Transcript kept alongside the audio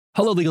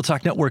Hello, Legal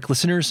Talk Network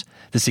listeners.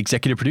 This is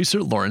executive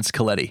producer Lawrence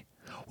Coletti.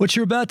 What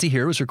you're about to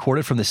hear was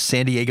recorded from the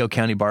San Diego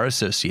County Bar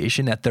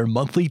Association at their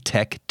monthly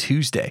Tech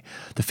Tuesday.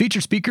 The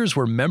featured speakers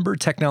were Member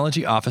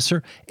Technology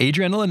Officer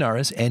Adriana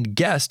Linares and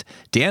guest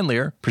Dan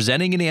Lear,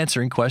 presenting and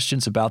answering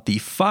questions about the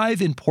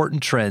 5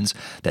 important trends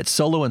that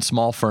solo and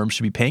small firms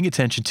should be paying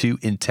attention to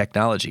in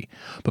technology.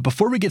 But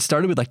before we get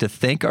started, we'd like to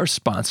thank our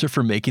sponsor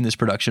for making this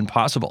production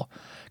possible,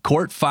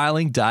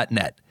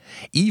 CourtFiling.net.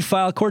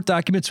 E-file court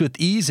documents with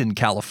ease in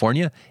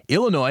California,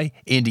 Illinois,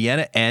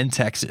 Indiana, and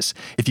Texas.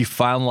 If you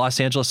file in Los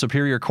Angeles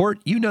Superior Court,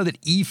 you know that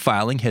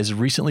e-filing has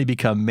recently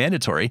become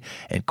mandatory,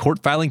 and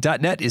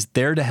CourtFiling.net is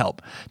there to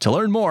help. To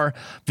learn more,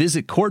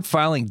 visit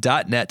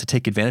CourtFiling.net to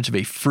take advantage of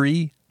a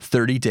free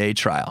 30-day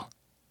trial.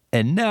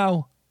 And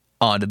now,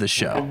 on to the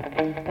show.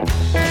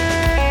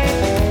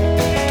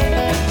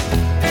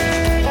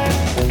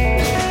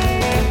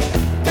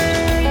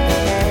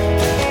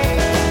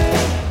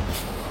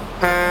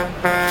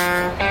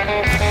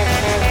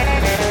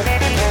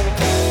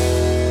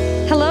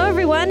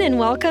 And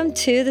welcome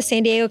to the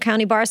San Diego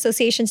County Bar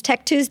Association's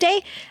Tech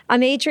Tuesday.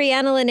 I'm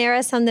Adriana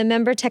Linares. I'm the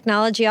Member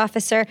Technology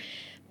Officer.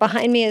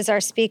 Behind me is our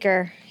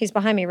speaker. He's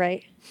behind me,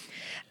 right?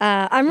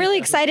 I'm really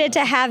excited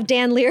to have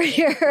Dan Lear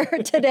here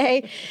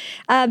today.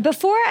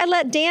 Before I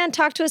let Dan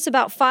talk to us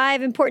about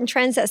 5 important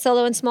trends that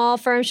solo and small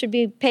firms should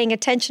be paying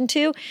attention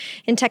to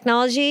in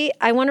technology,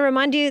 I want to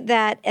remind you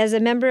that as a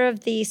member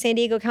of the San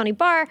Diego County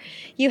Bar,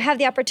 you have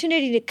the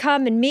opportunity to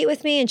come and meet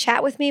with me and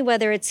chat with me,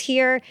 whether it's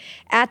here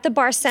at the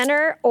Bar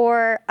Center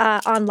or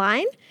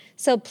online.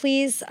 So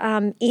please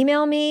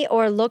email me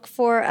or look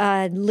for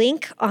a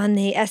link on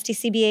the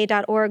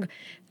sdcba.org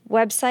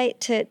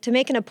website to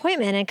make an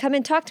appointment and come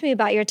and talk to me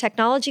about your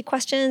technology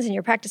questions and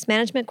your practice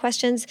management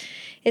questions.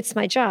 It's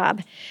my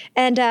job.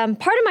 And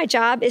part of my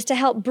job is to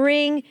help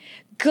bring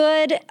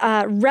good,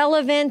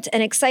 relevant,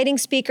 and exciting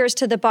speakers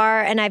to the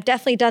bar. And I've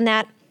definitely done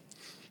that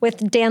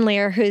with Dan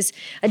Lear, who's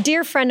a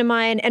dear friend of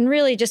mine and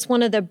really just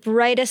one of the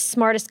brightest,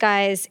 smartest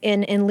guys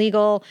in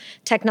legal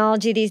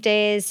technology these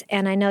days.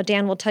 And I know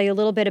Dan will tell you a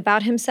little bit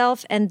about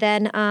himself. And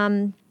then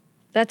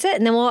that's it.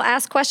 And then we'll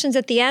ask questions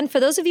at the end.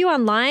 For those of you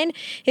online,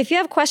 if you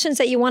have questions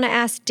that you want to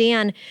ask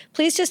Dan,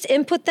 please just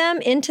input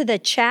them into the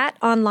chat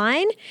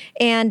online,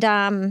 and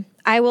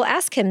I will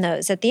ask him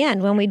those at the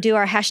end when we do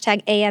our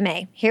hashtag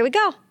AMA. Here we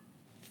go.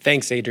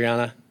 Thanks,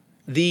 Adriana.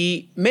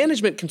 The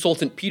management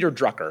consultant Peter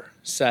Drucker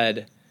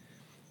said,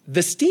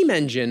 "The steam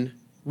engine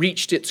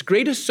reached its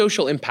greatest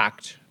social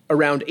impact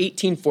around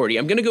 1840.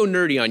 I'm going to go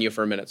nerdy on you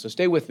for a minute, so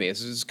stay with me.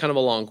 This is kind of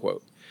a long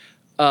quote.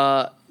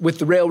 With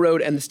the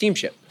railroad and the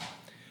steamship.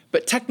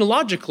 But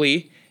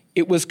technologically,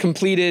 it was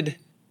completed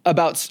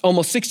about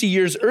almost 60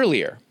 years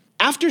earlier.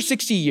 After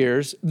 60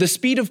 years, the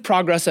speed of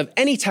progress of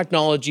any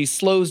technology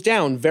slows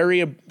down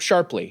very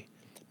sharply.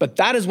 But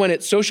that is when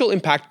its social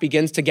impact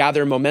begins to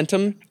gather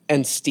momentum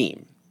and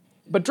steam."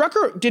 But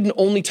Drucker didn't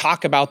only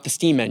talk about the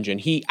steam engine.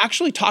 He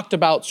actually talked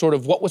about sort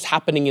of what was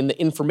happening in the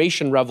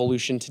information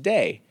revolution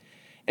today.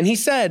 And he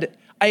said,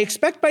 "I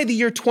expect by the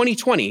year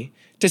 2020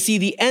 to see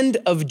the end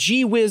of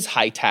gee whiz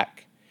high tech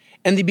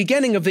and the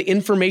beginning of the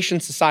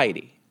information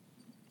society."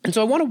 And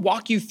so I want to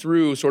walk you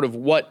through sort of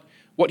what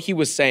he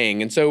was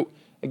saying. And so,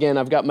 again,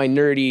 I've got my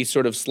nerdy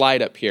sort of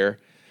slide up here.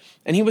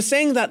 And he was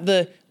saying that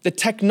the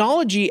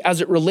technology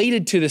as it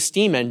related to the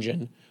steam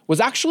engine was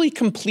actually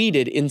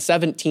completed in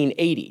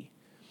 1780.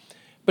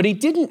 But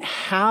it didn't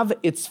have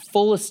its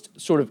fullest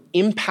sort of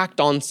impact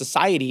on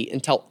society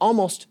until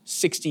almost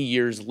 60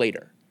 years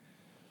later.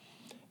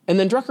 And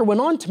then Drucker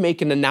went on to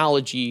make an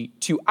analogy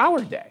to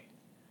our day.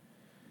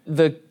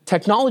 The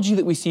technology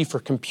that we see for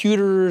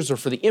computers or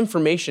for the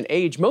information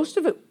age, most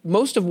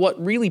of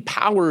what really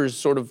powers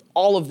sort of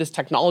all of this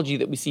technology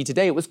that we see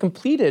today, it was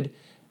completed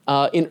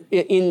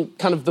in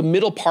kind of the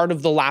middle part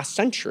of the last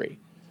century.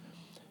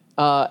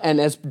 And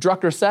as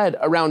Drucker said,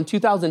 around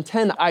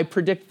 2010, I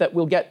predict that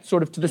we'll get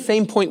sort of to the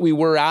same point we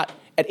were at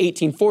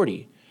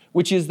 1840,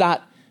 which is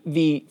that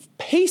the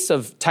pace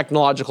of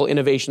technological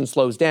innovation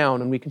slows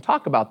down, and we can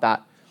talk about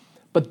that.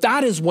 But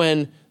that is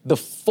when the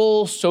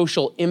full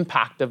social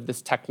impact of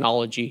this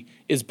technology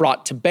is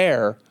brought to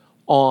bear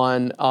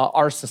on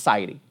our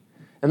society.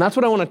 And that's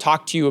what I want to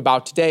talk to you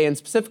about today. And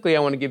specifically, I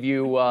want to give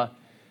you,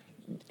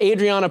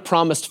 Adriana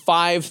promised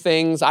 5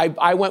 things.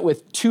 I went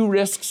with 2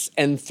 risks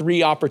and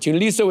 3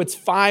 opportunities. So it's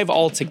 5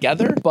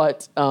 altogether,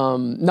 but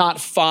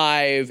not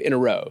 5 in a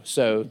row.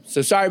 So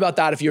sorry about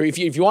that. If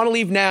you want to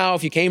leave now,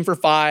 if you came for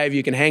 5,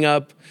 you can hang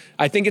up.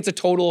 I think it's a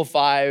total of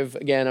 5.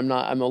 Again,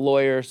 I'm a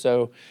lawyer,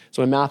 so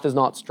my math is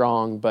not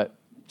strong, but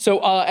So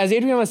as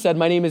Adriana said,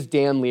 my name is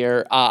Dan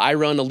Lear. I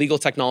run a legal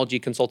technology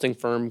consulting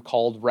firm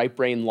called Right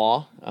Brain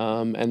Law.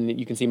 And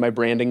you can see my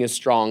branding is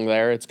strong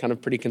there. It's kind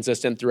of pretty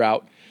consistent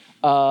throughout.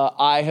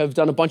 I have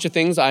done a bunch of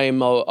things. I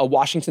am a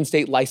Washington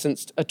State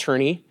licensed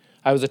attorney.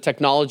 I was a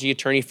technology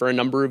attorney for a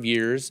number of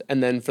years.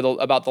 And then for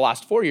about the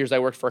last 4 years, I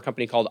worked for a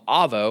company called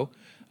Avvo,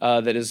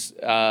 that is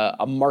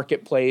a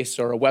marketplace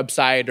or a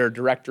website or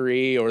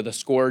directory or the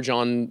scourge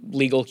on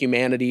legal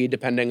humanity,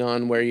 depending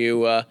on where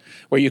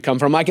you come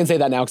from. I can say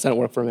that now because I don't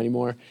work for them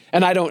anymore.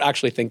 And I don't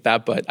actually think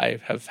that, but I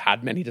have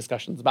had many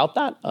discussions about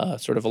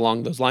that, sort of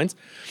along those lines.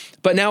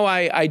 But now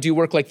I do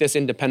work like this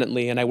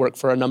independently, and I work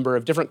for a number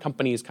of different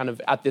companies kind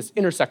of at this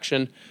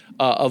intersection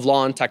of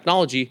law and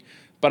technology.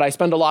 But I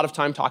spend a lot of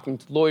time talking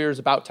to lawyers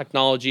about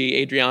technology.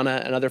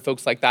 Adriana and other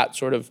folks like that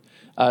sort of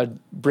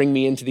bring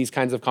me into these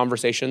kinds of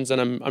conversations. And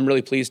I'm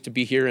really pleased to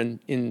be here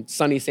in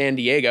sunny San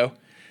Diego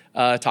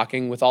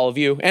talking with all of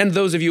you and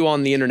those of you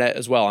on the internet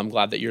as well. I'm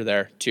glad that you're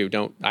there too.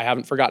 I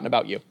haven't forgotten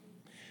about you.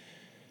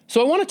 So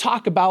I want to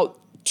talk about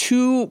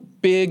two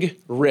big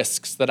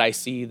risks that I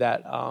see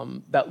that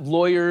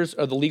lawyers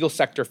or the legal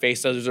sector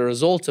face as a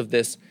result of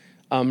this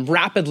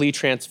rapidly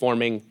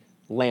transforming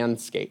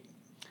landscape.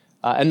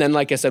 And then,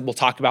 like I said, we'll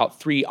talk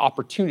about three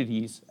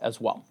opportunities as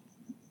well.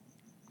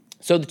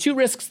 So the two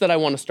risks that I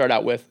want to start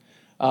out with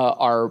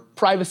are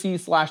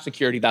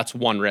privacy/security. That's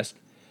one risk.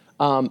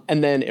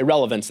 And then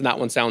irrelevance, and that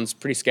one sounds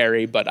pretty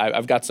scary, but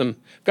I've got some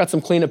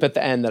cleanup at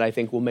the end that I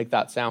think will make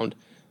that sound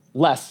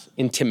less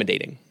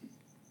intimidating.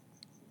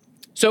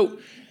 So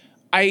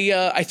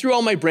I threw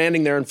all my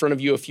branding there in front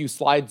of you a few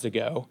slides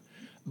ago.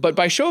 But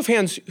by show of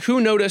hands, who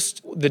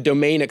noticed the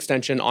domain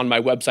extension on my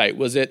website?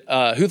 Was it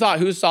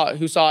who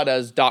saw it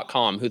as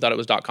 .com? Who thought it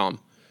was .com?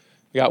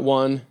 We got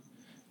one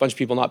bunch of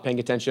people not paying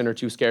attention or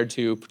too scared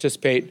to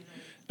participate.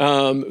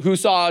 Who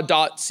saw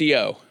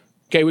 .co?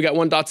 Okay, we got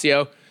one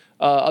 .co.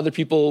 Other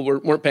people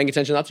weren't paying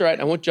attention. That's all right.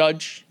 I won't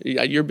judge.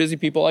 You're busy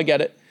people. I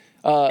get it.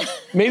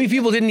 Maybe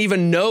people didn't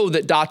even know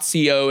that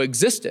 .co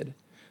existed.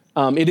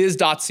 It is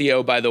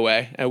 .co, by the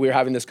way, and we were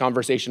having this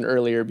conversation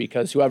earlier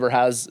because whoever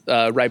has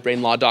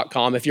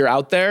rightbrainlaw.com, if you're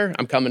out there,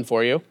 I'm coming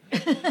for you.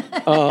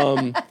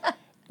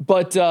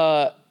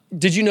 But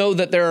did you know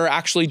that there are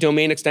actually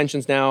domain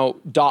extensions now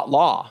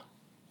 .law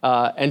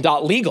and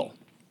 .legal?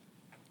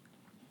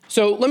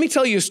 So let me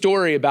tell you a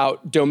story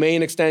about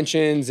domain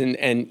extensions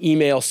and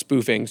email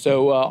spoofing.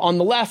 So on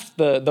the left,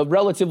 the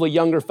relatively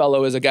younger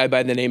fellow is a guy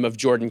by the name of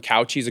Jordan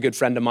Couch. He's a good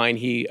friend of mine.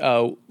 He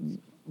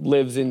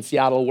lives in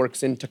Seattle,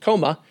 works in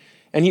Tacoma,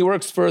 and he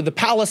works for the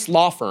Palace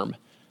Law Firm,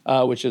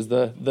 which is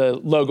the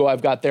logo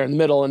I've got there in the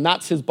middle, and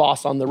that's his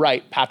boss on the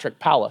right, Patrick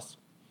Palace.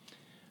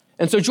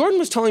 And so Jordan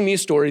was telling me a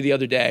story the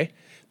other day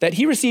that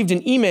he received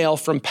an email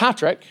from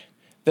Patrick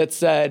that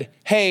said,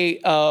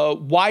 hey,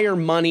 wire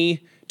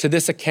money to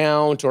this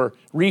account or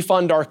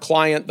refund our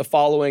client the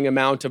following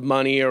amount of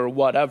money or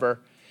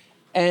whatever.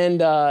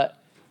 And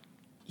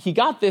he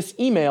got this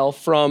email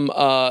from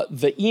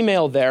the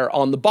email there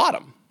on the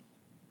bottom.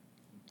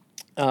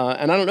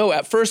 And I don't know,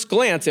 at first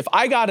glance, if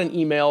I got an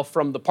email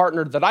from the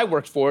partner that I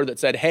worked for that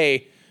said,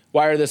 hey,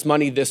 wire this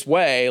money this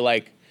way,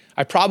 like,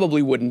 I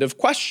probably wouldn't have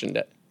questioned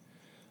it.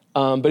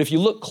 But if you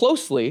look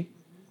closely,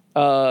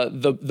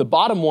 the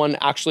bottom one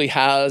actually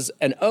has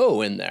an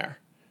O in there,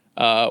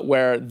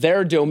 where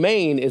their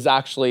domain is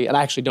actually, and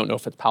I actually don't know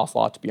if it's Palace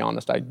Law, to be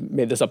honest. I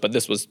made this up, but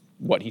this was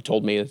what he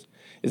told me is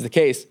the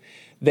case.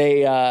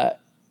 There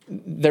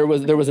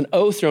was an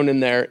O thrown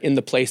in there in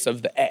the place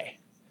of the A,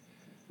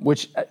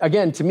 which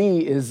again, to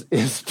me is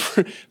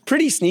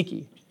pretty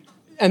sneaky.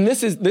 And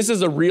this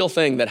is a real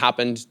thing that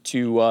happened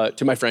to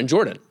my friend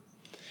Jordan.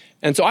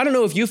 And so I don't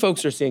know if you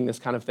folks are seeing this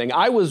kind of thing.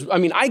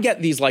 I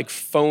get these like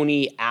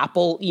phony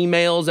Apple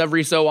emails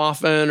every so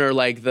often, or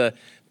like the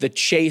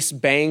Chase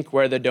Bank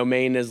where the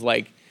domain is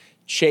like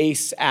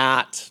Chase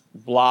at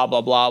blah,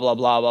 blah, blah, blah,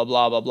 blah, blah,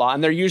 blah, blah, blah.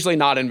 And they're usually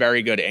not in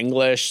very good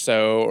English,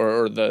 so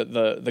or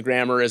the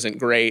grammar isn't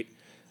great.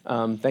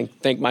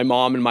 Thank my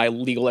mom and my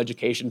legal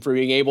education for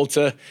being able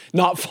to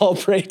not fall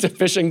prey to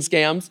phishing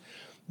scams.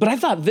 But I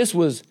thought this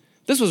was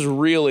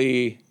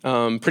really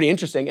pretty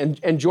interesting.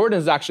 And Jordan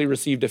has actually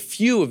received a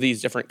few of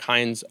these different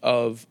kinds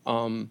of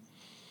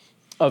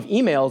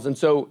emails. And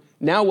so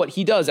now what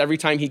he does every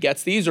time he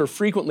gets these, or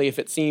frequently if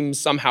it seems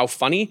somehow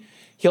funny,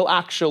 he'll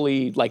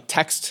actually like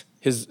text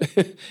his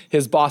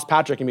his boss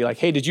Patrick and be like,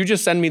 hey, did you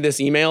just send me this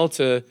email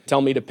to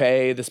tell me to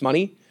pay this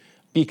money?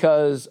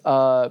 Because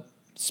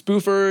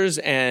spoofers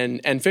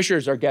and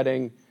phishers are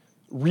getting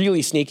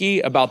really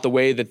sneaky about the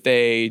way that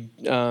they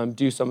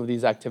do some of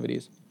these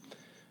activities.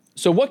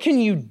 So what can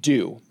you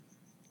do?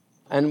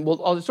 And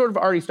I'll sort of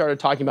already started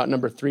talking about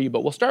number 3,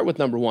 but we'll start with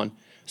number 1.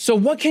 So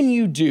what can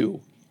you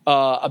do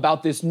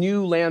about this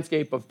new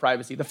landscape of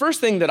privacy? The first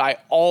thing that I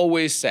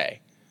always say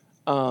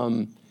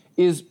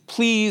is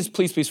please,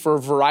 for a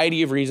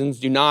variety of reasons,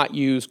 do not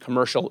use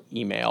commercial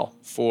email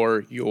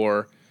for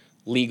your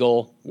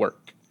legal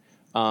work.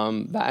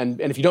 And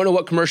if you don't know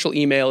what commercial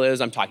email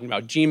is, I'm talking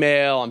about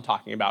Gmail, I'm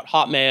talking about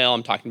Hotmail,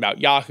 I'm talking about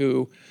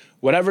Yahoo,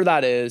 whatever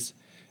that is,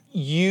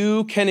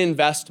 you can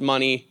invest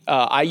money.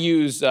 I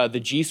use the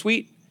G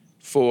Suite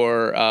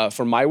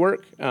for my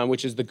work,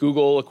 which is the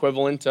Google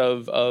equivalent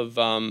of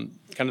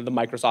kind of the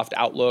Microsoft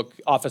Outlook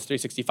Office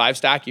 365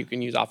 stack. You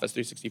can use Office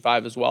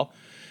 365 as well.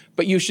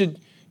 But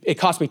it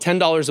costs me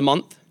 $10 a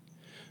month.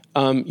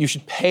 You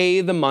should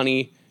pay the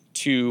money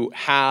to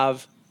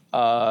have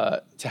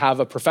have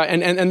a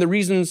and the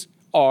reasons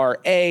are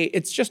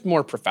it's just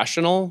more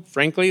professional,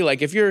 frankly.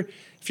 Like if you're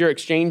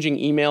exchanging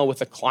email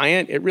with a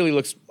client, it really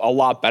looks a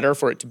lot better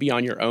for it to be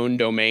on your own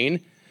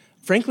domain.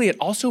 Frankly, it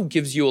also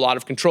gives you a lot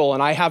of control.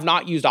 And I have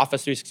not used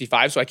Office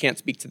 365, so I can't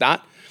speak to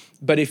that.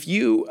 But if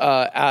you,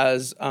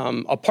 as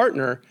a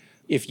partner,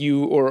 if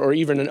you, or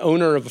even an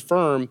owner of a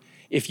firm,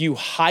 if you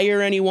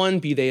hire anyone,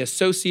 be they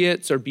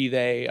associates or be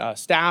they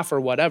staff or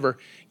whatever,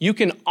 you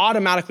can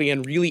automatically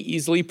and really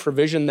easily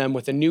provision them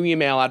with a new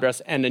email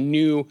address and a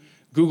new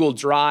Google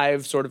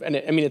Drive sort of, and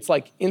it's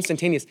like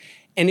instantaneous.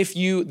 And if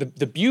you,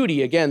 the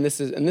beauty, again, this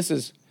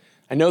is,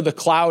 I know the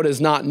cloud is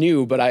not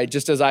new, but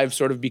as I've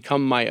sort of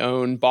become my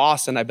own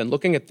boss and I've been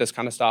looking at this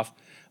kind of stuff,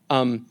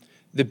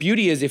 the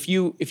beauty is if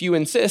you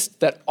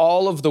insist that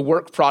all of the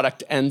work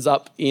product ends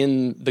up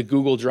in the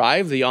Google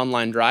Drive, the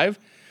online drive,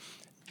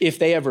 if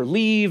they ever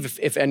leave,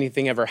 if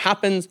anything ever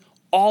happens,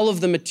 all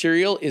of the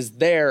material is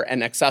there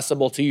and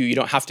accessible to you. You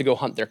don't have to go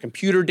hunt their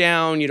computer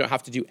down. You don't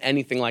have to do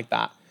anything like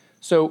that.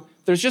 So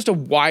there's just a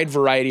wide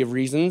variety of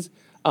reasons.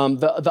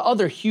 The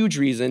other huge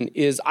reason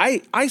is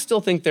I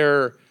still think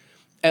there are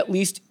at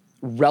least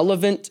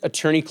relevant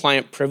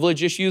attorney-client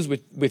privilege issues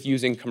with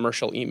using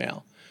commercial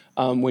email.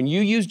 When you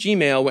use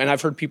Gmail, and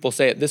I've heard people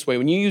say it this way,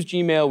 when you use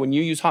Gmail, when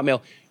you use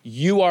Hotmail,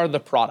 you are the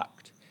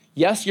product.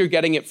 Yes, you're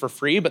getting it for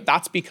free, but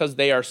that's because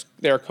they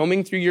are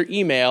combing through your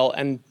email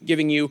and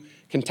giving you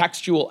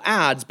contextual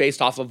ads based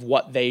off of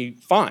what they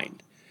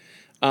find.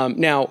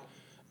 Now,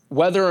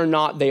 whether or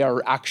not they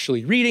are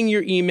actually reading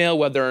your email,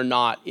 whether or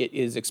not it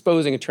is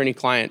exposing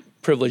attorney-client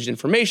privileged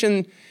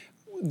information,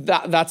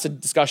 that's a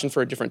discussion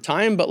for a different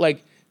time. But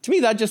like, to me,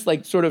 that just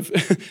like sort of,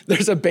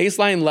 there's a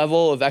baseline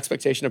level of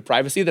expectation of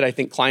privacy that I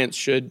think clients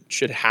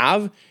should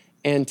have.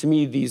 And to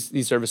me,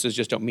 these services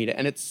just don't meet it.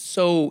 And it's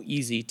so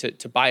easy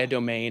to buy a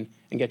domain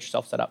and get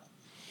yourself set up.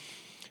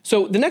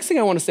 So the next thing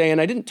I want to say,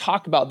 and I didn't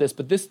talk about this,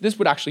 but this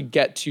would actually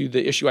get to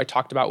the issue I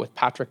talked about with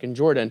Patrick and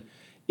Jordan,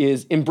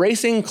 is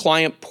embracing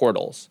client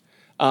portals.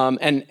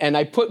 And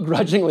I put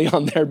grudgingly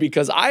on there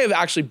because I have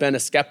actually been a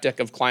skeptic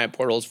of client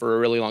portals for a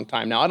really long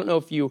time. Now, I don't know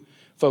if you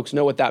folks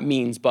know what that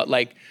means, but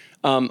like,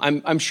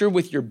 I'm sure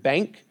with your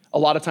bank, a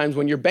lot of times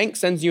when your bank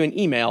sends you an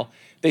email,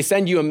 they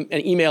send you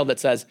an email that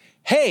says,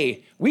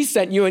 hey, we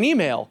sent you an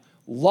email.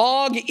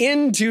 Log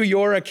into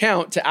your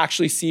account to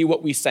actually see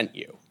what we sent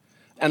you.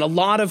 And a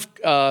lot of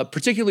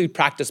particularly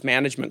practice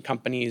management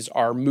companies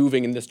are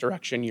moving in this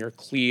direction. Your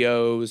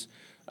Clios,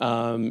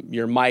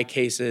 your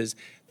MyCases,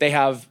 they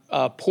have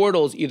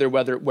portals either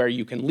where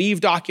you can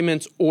leave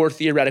documents or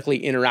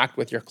theoretically interact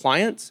with your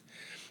clients.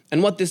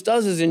 And what this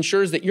does is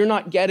ensures that you're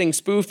not getting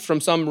spoofed from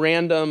some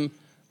random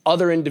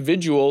other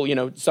individual. You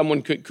know,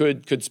 someone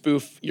could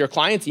spoof your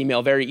client's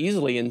email very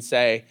easily and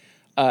say,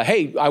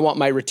 hey, I want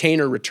my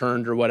retainer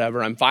returned or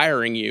whatever, I'm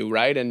firing you,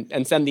 right?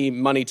 And send the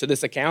money to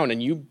this account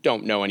and you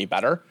don't know any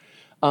better.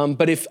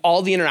 But if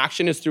all the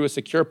interaction is through a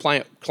secure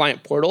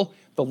client portal,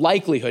 the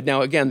likelihood,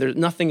 now again,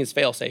 nothing is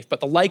fail-safe, but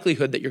the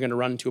likelihood that you're gonna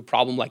run into a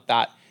problem like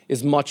that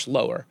is much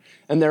lower.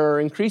 And there are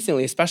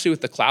increasingly, especially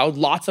with the cloud,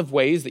 lots of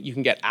ways that you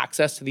can get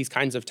access to these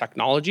kinds of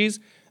technologies.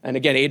 And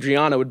again,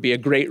 Adriana would be a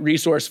great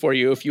resource for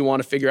you if you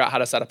want to figure out how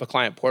to set up a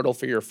client portal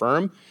for your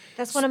firm.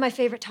 That's one of my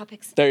favorite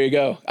topics. There you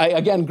go.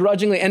 Again,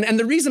 grudgingly, and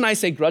the reason I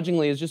say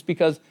grudgingly is just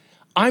because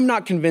I'm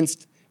not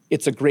convinced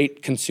it's a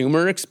great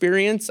consumer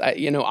experience.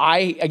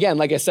 Again,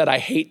 like I said, I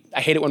hate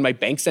it when my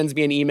bank sends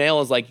me an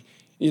email. It's like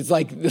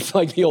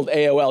the old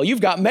AOL. You've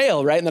got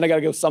mail, right? And then I got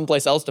to go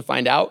someplace else to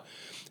find out.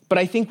 But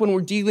I think when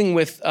we're dealing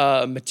with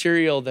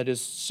material that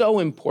is so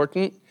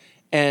important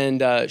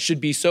and should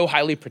be so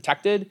highly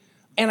protected,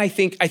 and I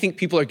think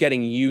people are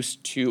getting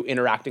used to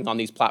interacting on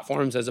these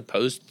platforms as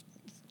opposed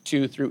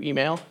to through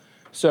email.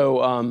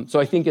 So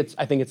I think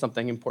it's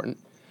something important.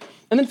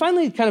 And then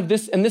finally, kind of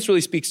this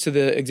really speaks to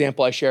the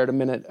example I shared a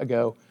minute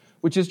ago,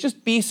 which is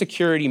just be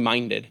security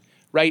minded,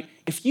 right?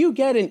 If you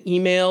get an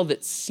email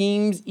that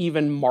seems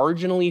even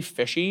marginally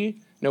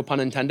fishy, no pun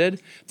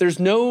intended, there's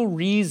no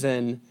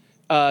reason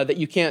that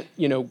you can't,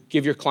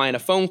 give your client a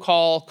phone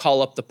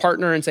call up the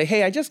partner and say,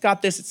 hey, I just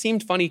got this. It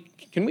seemed funny.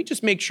 Can we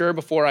just make sure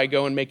before I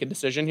go and make a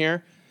decision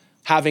here,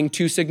 having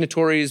 2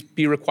 signatories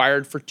be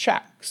required for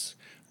checks,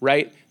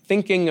 right?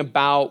 Thinking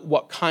about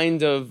what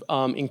kind of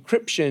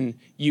encryption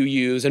you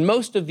use. And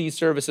most of these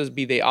services,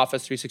 be they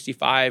Office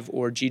 365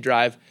 or G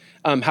Drive,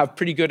 have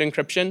pretty good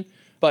encryption.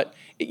 But,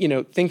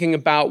 thinking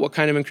about what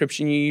kind of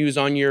encryption you use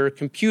on your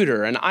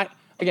computer. And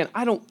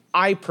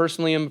I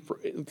personally am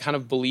kind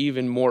of believe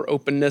in more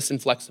openness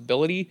and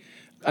flexibility.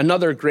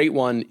 Another great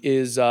one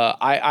is,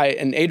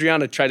 and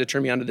Adriana tried to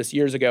turn me onto this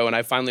years ago, and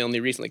I finally only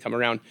recently come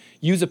around,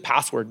 use a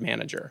password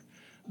manager.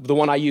 The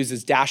one I use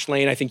is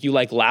Dashlane. I think you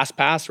like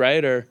LastPass,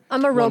 right? Or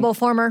I'm a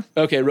RoboFormer.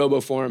 Okay,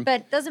 RoboForm.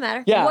 But doesn't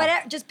matter. Yeah.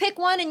 Whatever, just pick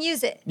one and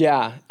use it.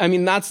 Yeah. I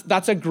mean,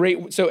 that's a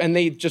great, and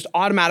they just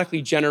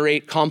automatically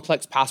generate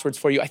complex passwords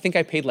for you. I think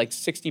I paid like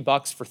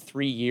 $60 for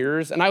 3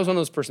 years. And I was one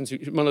of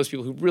those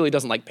people who really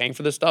doesn't like paying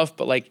for this stuff.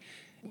 But like,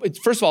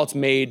 first of all, it's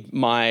made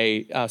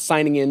my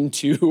signing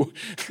into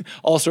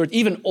all sorts,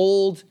 even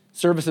old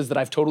services that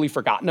I've totally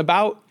forgotten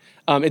about.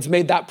 It's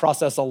made that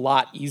process a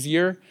lot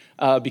easier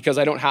because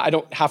I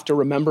don't have to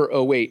remember,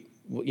 oh, wait,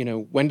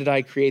 when did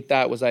I create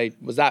that? Was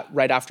that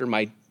right after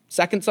my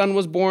second son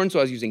was born? So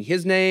I was using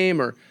his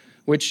name, or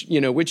which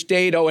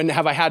date? Oh, and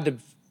have I had to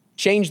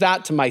change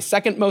that to my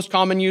second most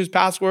common used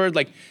password?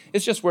 Like,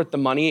 it's just worth the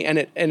money, and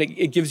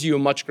it gives you a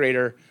much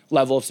greater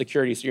level of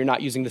security. So you're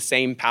not using the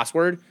same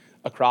password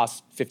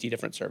across 50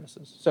 different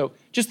services. So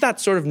just that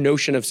sort of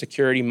notion of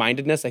security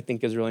mindedness, I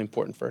think, is really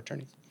important for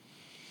attorneys.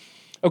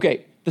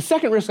 Okay, the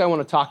second risk I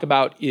want to talk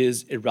about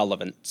is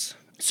irrelevance.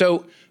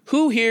 So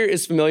who here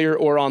is familiar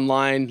or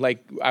online,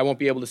 like I won't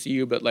be able to see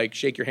you, but like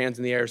shake your hands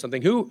in the air or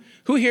something. Who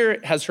here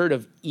has heard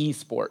of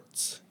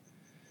esports?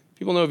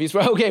 People know of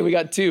esports? Okay, we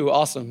got 2,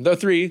 awesome. The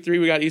three,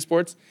 we got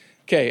esports.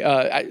 Okay,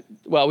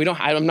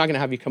 I'm not gonna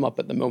have you come up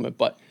at the moment,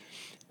 but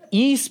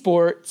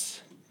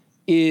esports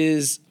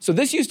so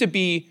this used to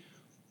be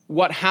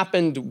what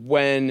happened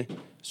when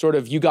sort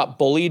of you got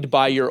bullied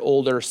by your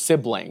older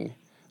sibling.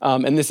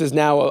 And this is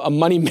now a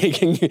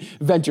money-making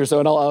venture,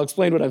 so I'll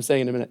explain what I'm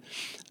saying in a minute.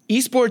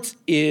 Esports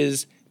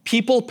is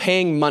people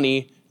paying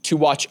money to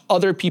watch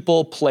other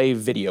people play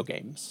video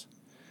games.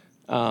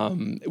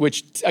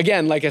 Which,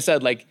 again, like I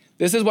said,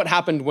 this is what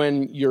happened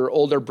when your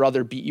older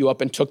brother beat you up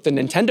and took the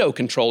Nintendo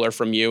controller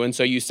from you, and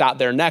so you sat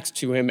there next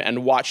to him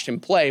and watched him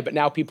play, but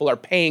now people are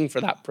paying for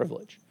that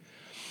privilege.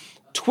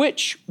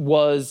 Twitch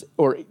was,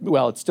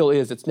 it still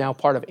is, it's now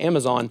part of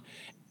Amazon,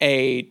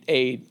 an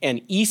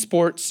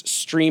esports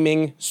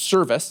streaming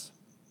service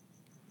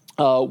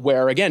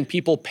where, again,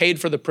 people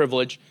paid for the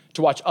privilege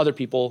to watch other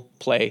people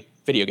play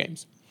video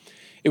games.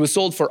 It was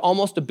sold for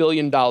almost $1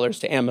 billion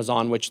to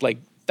Amazon, which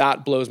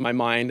that blows my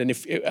mind. And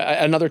if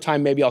another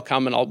time, maybe I'll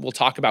come and we'll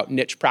talk about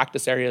niche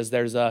practice areas.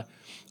 There's a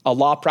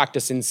law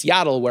practice in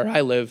Seattle where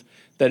I live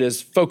that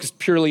is focused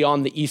purely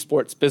on the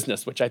esports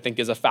business, which I think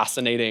is a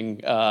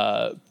fascinating,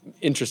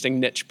 interesting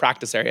niche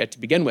practice area to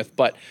begin with.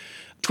 But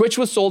Twitch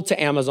was sold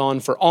to Amazon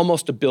for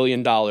almost $1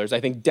 billion, I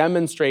think,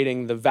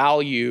 demonstrating the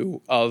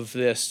value of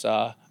this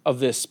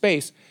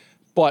space,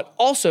 but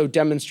also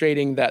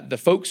demonstrating that the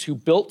folks who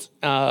built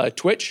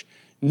Twitch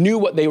knew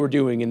what they were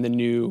doing in the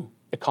new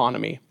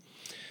economy.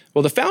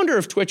 Well, the founder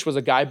of Twitch was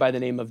a guy by the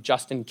name of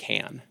Justin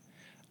Kan.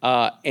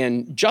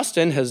 And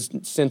Justin has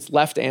since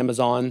left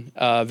Amazon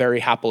very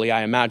happily,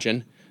 I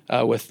imagine,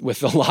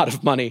 with a lot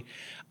of money.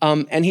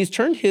 And he's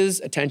turned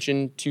his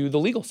attention to the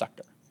legal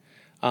sector.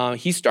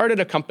 He started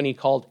a company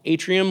called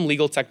Atrium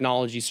Legal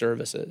Technology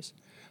Services.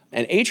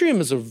 And Atrium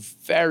is a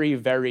very,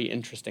 very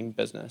interesting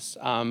business.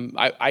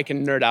 I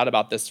can nerd out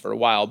about this for a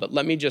while, but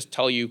let me just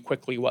tell you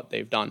quickly what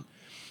they've done.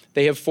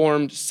 They have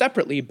formed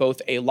separately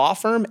both a law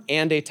firm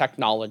and a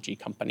technology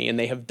company, and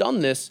they have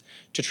done this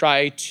to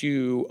try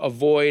to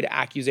avoid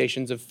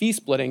accusations of fee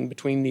splitting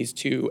between these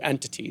two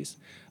entities.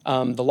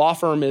 The law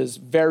firm is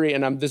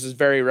this is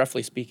very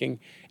roughly speaking,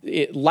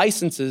 it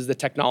licenses the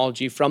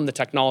technology from the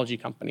technology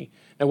company.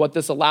 And what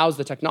this allows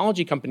the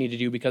technology company to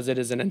do, because it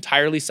is an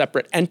entirely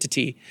separate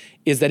entity,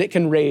 is that it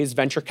can raise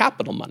venture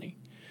capital money.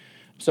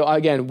 So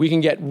again, we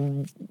can get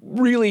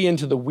really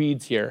into the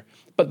weeds here.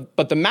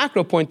 But the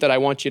macro point that I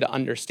want you to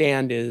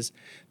understand is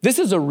this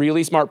is a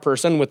really smart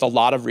person with a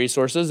lot of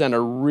resources and a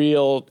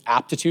real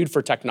aptitude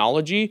for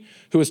technology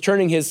who is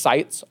turning his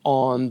sights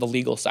on the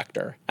legal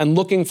sector and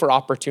looking for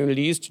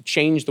opportunities to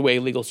change the way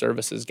legal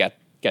services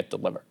get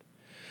delivered.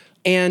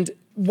 And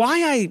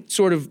why I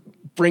sort of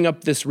bring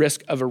up this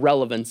risk of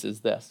irrelevance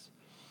is this.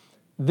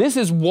 This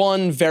is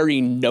one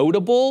very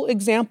notable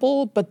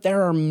example, but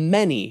there are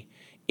many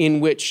in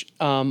which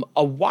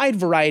a wide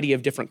variety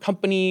of different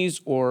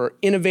companies or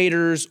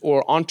innovators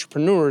or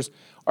entrepreneurs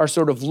are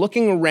sort of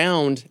looking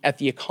around at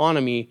the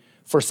economy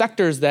for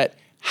sectors that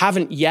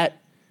haven't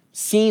yet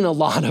seen a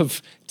lot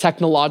of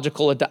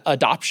technological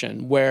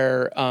adoption,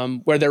 where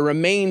there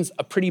remains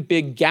a pretty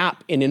big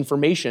gap in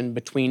information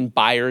between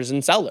buyers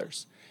and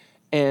sellers.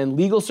 And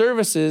legal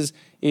services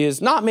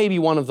is not maybe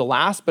one of the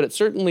last, but it's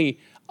certainly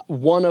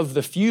one of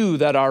the few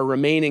that are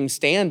remaining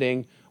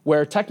standing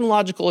where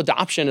technological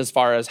adoption as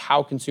far as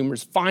how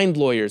consumers find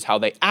lawyers, how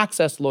they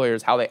access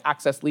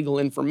legal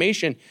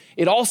information,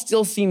 it all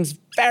still seems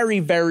very,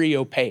 very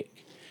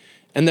opaque.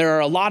 And there are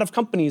a lot of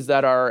companies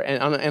that are,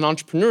 and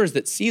entrepreneurs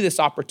that see this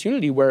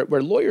opportunity where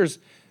lawyers,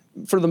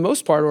 for the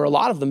most part, or a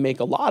lot of them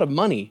make a lot of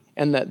money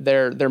and that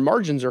their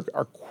margins are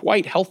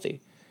quite healthy.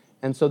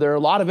 And so there are a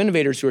lot of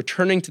innovators who are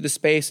turning to the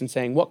space and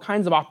saying, what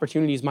kinds of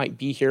opportunities might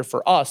be here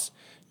for us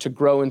to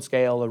grow and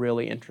scale a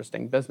really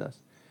interesting business?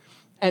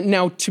 And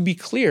now, to be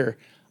clear,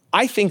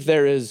 I think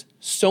there is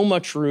so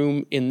much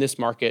room in this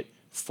market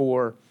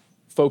for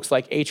folks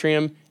like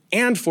Atrium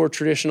and for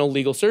traditional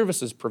legal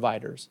services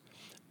providers.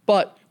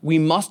 But we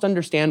must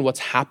understand what's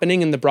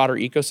happening in the broader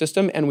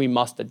ecosystem, and we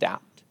must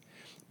adapt.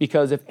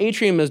 Because if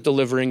Atrium is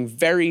delivering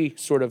very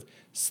sort of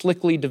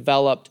slickly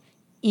developed,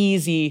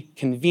 easy,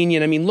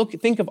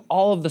 convenient, think of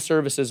all of the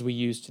services we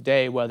use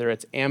today, whether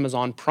it's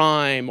Amazon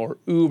Prime or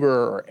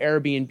Uber or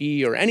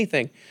Airbnb or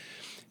anything.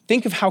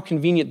 Think of how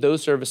convenient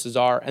those services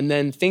are, and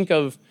then think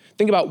of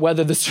Think about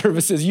whether the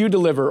services you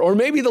deliver, or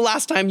maybe the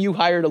last time you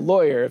hired a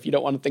lawyer, if you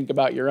don't want to think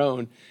about your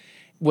own,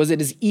 was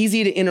it as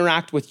easy to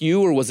interact with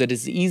you, or was it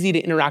as easy to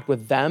interact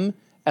with them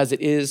as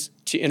it is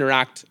to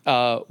interact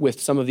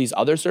with some of these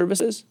other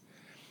services?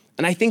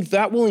 And I think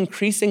that will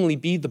increasingly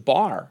be the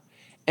bar.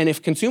 And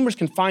if consumers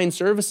can find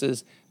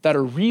services that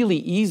are really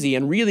easy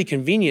and really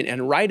convenient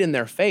and right in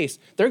their face,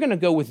 they're going to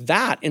go with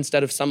that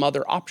instead of some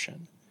other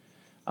option,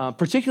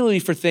 particularly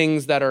for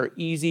things that are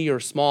easy or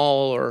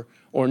small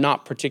or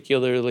not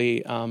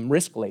particularly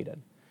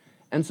risk-laden.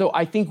 And so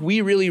I think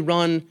we really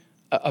run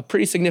a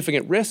pretty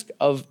significant risk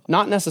of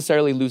not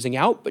necessarily losing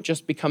out, but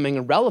just becoming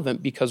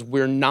irrelevant because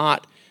we're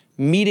not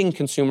meeting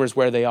consumers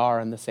where they are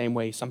in the same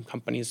way some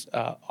companies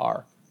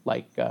are,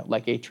 like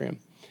Atrium.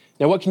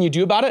 Now, what can you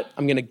do about it?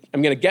 I'm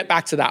gonna get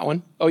back to that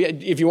one. Oh yeah,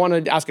 if you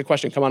want to ask a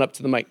question, come on up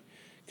to the mic,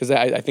 because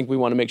I think we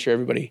want to make sure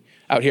everybody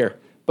out here.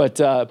 But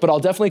I'll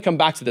definitely come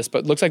back to this. But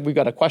it looks like we've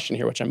got a question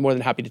here, which I'm more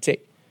than happy to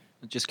take.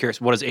 Just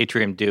curious, what does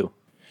Atrium do?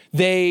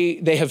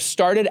 They have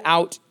started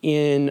out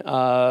in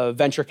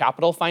venture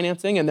capital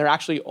financing, and they're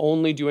actually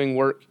only doing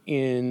work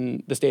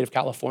in the state of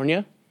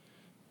California.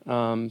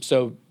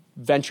 So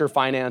venture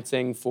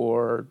financing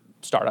for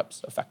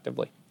startups,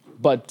 effectively.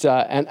 But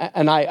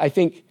and I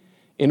think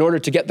in order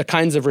to get the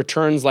kinds of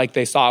returns like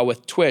they saw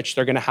with Twitch,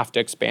 they're going to have to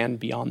expand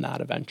beyond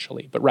that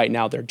eventually. But right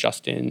now, they're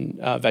just in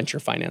venture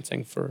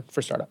financing for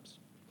startups.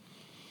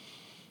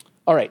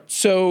 All right,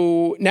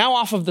 so now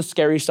off of the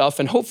scary stuff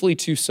and hopefully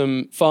to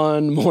some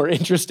fun, more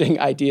interesting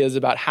ideas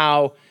about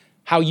how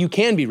you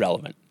can be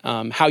relevant,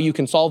 how you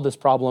can solve this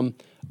problem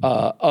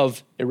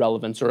of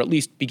irrelevance, or at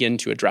least begin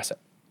to address it.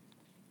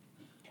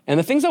 And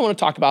the things I want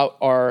to talk about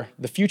are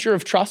the future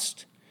of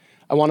trust.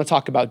 I want to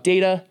talk about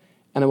data,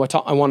 and I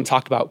want to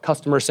talk about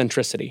customer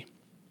centricity.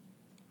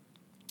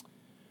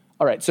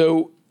 All right,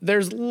 so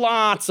there's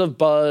lots of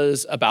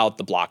buzz about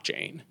the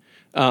blockchain.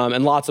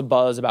 And lots of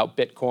buzz about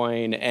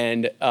Bitcoin.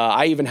 And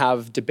I even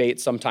have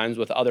debates sometimes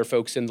with other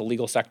folks in the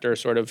legal sector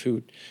sort of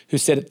who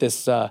sit at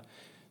this,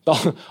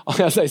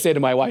 as I say to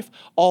my wife,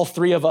 all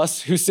three of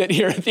us who sit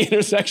here at the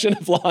intersection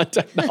of law and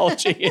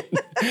technology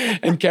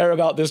and care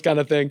about this kind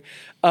of thing.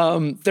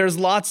 There's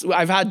lots,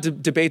 I've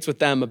had debates with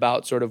them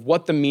about sort of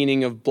what the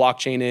meaning of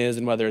blockchain is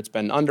and whether it's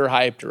been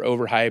underhyped or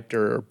overhyped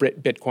or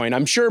Bitcoin.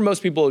 I'm sure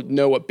most people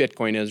know what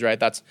Bitcoin is,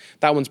 right? That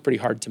one's pretty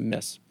hard to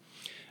miss.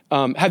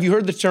 Have you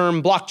heard the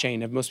term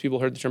blockchain? Have most people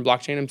heard the term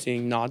blockchain? I'm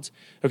seeing nods.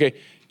 Okay.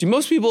 Do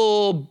most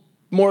people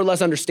more or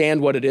less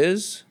understand what it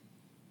is?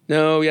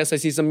 No, yes, I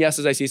see some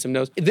yeses, I see some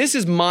no's. This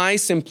is my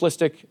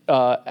simplistic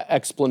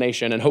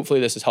explanation, and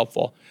hopefully this is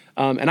helpful.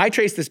 And I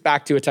trace this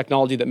back to a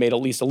technology that made at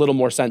least a little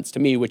more sense to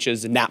me, which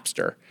is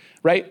Napster,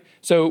 right?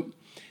 So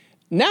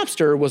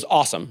Napster was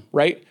awesome,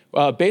 right?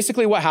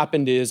 Basically what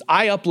happened is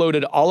I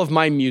uploaded all of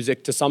my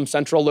music to some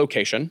central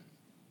location,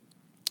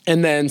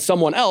 and then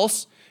someone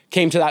else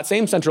came to that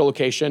same central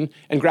location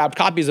and grabbed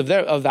copies of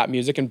that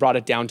music and brought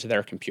it down to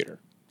their computer,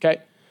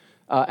 okay?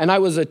 And I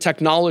was a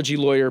technology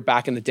lawyer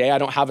back in the day. I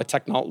don't have a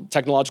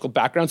technological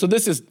background. So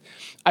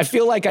I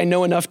feel like I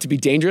know enough to be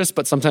dangerous,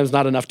 but sometimes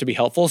not enough to be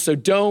helpful. So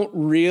don't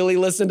really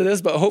listen to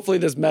this, but hopefully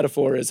this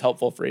metaphor is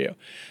helpful for you.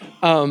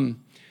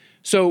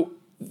 So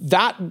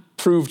that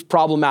proved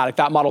problematic.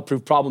 That model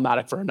proved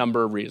problematic for a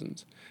number of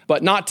reasons.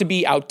 But not to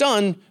be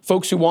outdone,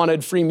 folks who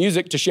wanted free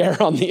music to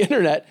share on the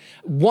internet,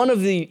 one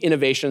of the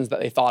innovations that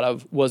they thought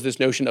of was this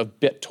notion of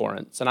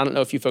BitTorrents. And I don't know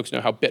if you folks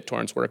know how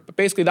BitTorrents work, but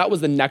basically that was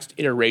the next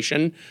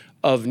iteration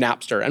of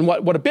Napster. And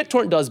what a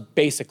BitTorrent does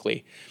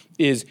basically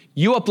is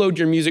you upload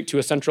your music to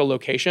a central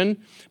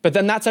location, but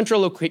then that central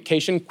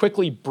location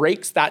quickly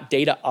breaks that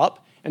data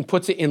up and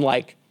puts it in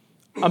like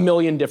a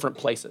million different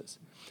places.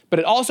 But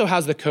it also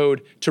has the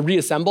code to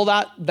reassemble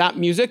that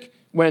music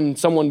when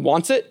someone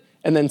wants it,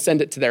 and then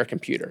send it to their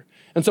computer.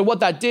 And so what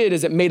that did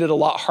is it made it a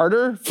lot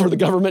harder for the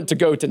government to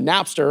go to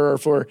Napster or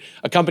for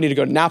a company to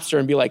go to Napster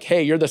and be like,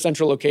 hey, you're the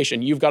central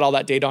location. You've got all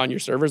that data on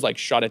your servers, like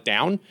shut it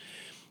down.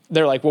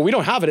 They're like, well, we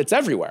don't have it. It's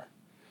everywhere,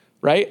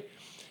 right?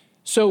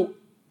 So,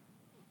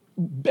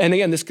 and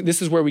again,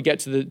 this is where we get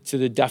to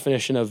the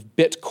definition of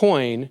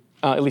Bitcoin,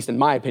 at least in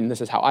my opinion,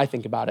 this is how I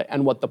think about it,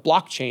 and what the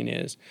blockchain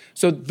is.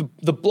 So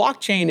the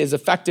blockchain is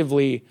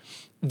effectively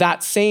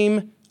that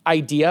same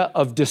idea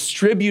of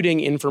distributing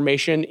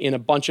information in a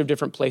bunch of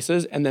different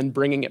places and then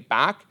bringing it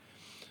back.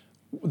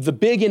 The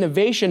big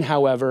innovation,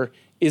 however,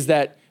 is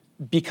that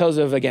because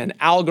of, again,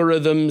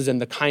 algorithms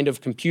and the kind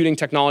of computing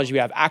technology we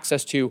have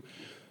access to,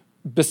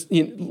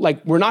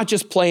 like we're not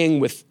just playing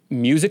with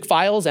music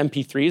files,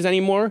 MP3s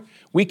anymore.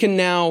 We can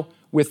now,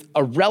 with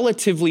a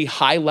relatively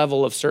high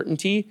level of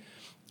certainty,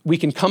 we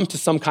can come to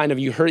some kind of,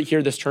 you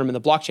hear this term in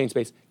the blockchain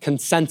space,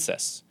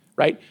 consensus.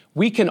 Right?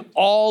 We can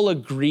all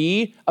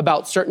agree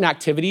about certain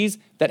activities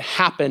that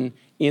happen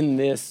in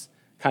this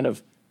kind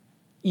of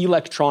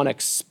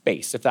electronic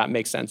space, if that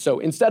makes sense. So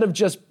instead of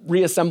just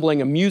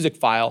reassembling a music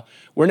file,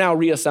 we're now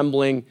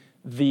reassembling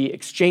the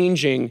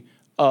exchanging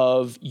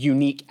of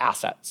unique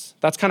assets.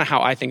 That's kind of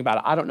how I think about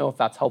it. I don't know if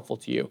that's helpful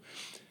to you.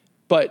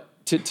 But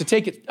to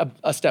take it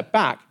a step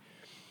back,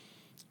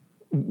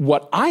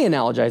 what I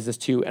analogize this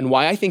to, and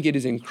why I think it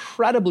is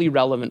incredibly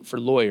relevant for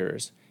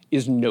lawyers,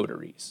 is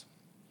notaries.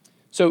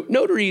 So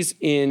notaries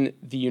in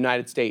the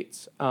United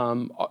States,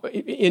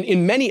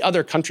 in many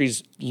other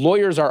countries,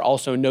 lawyers are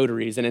also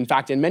notaries. And in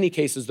fact, in many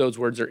cases, those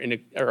words are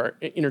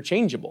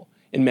interchangeable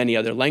in many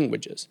other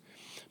languages.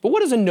 But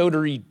what does a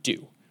notary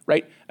do,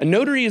 right? A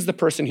notary is the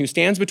person who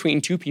stands between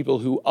two people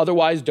who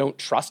otherwise don't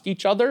trust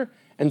each other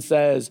and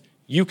says,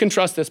 you can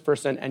trust this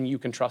person and you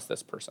can trust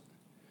this person.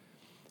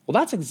 Well,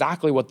 that's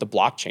exactly what the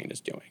blockchain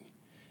is doing,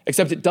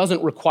 except it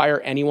doesn't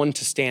require anyone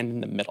to stand in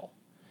the middle.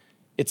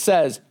 It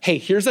says, hey,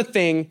 here's a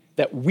thing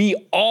that we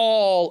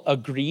all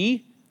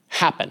agree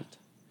happened.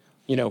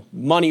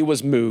 Money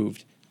was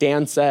moved.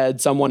 Dan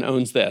said someone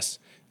owns this.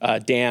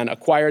 Dan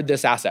acquired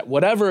this asset.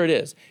 Whatever it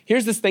is,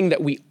 here's this thing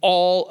that we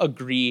all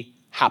agree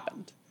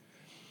happened.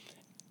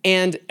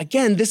 And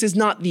again, this is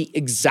not the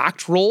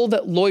exact role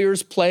that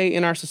lawyers play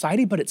in our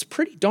society, but it's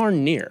pretty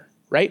darn near,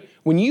 right?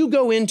 When you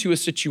go into a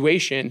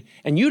situation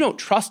and you don't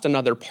trust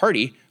another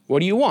party, what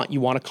do you want?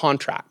 You want a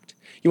contract.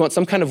 You want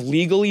some kind of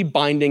legally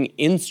binding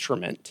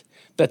instrument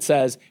that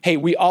says, hey,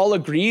 we all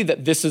agree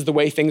that this is the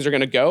way things are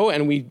going to go,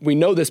 and we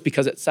know this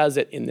because it says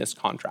it in this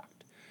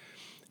contract.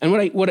 And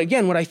what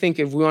I think,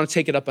 if we want to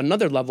take it up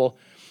another level,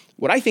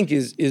 what I think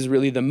is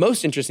really the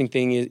most interesting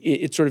thing is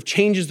it sort of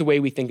changes the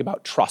way we think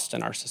about trust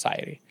in our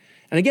society.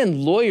 And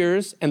again,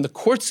 lawyers and the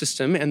court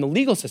system and the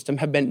legal system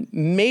have been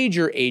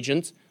major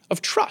agents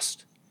of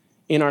trust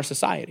in our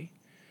society.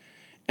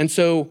 And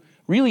so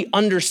really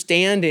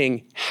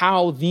understanding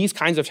how these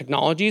kinds of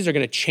technologies are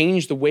going to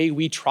change the way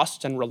we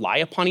trust and rely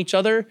upon each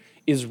other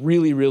is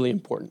really, really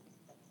important.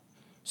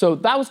 So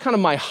that was kind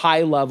of my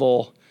high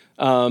level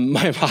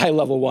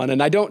one.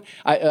 And I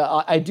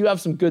do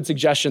have some good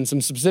suggestions, some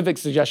specific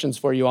suggestions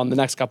for you on the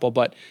next couple.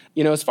 But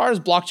as far as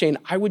blockchain,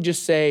 I would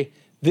just say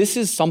this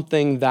is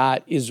something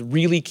that is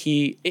really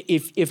key,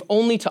 if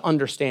only to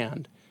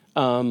understand.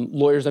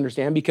 Lawyers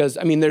understand, because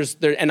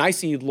and I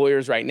see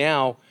lawyers right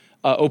now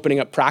opening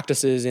up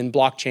practices in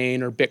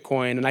blockchain or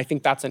Bitcoin, and I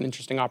think that's an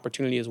interesting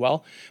opportunity as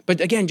well. But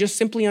again, just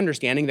simply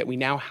understanding that we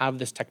now have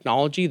this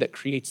technology that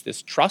creates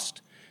this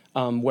trust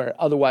where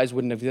otherwise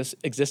wouldn't have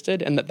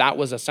existed, and that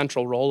was a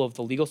central role of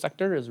the legal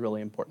sector is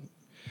really important.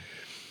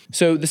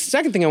 So the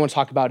second thing I want to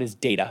talk about is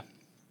data.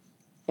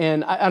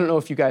 And I don't know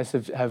if you guys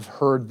have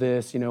heard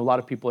this. A lot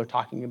of people are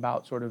talking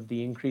about sort of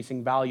the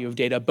increasing value of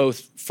data,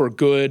 both for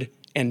good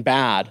and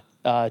bad,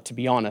 to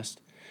be honest.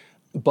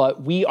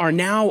 But we are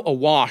now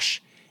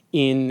awash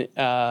in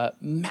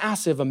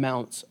massive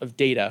amounts of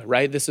data,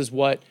 right? This is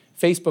what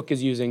Facebook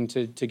is using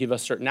to give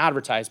us certain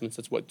advertisements.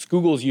 It's what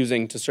Google's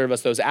using to serve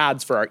us those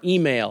ads for our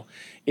email.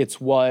 It's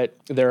what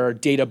there are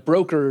data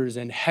brokers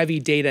and heavy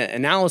data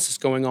analysis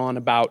going on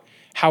about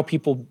how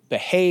people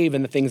behave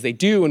and the things they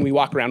do. And we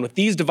walk around with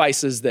these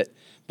devices that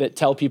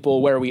tell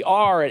people where we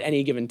are at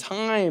any given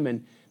time.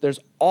 And there's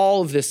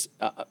all of this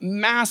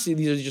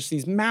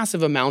these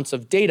massive amounts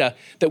of data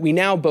that we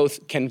now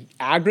both can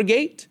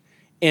aggregate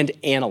and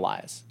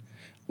analyze.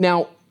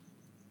 Now,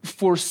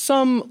 for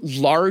some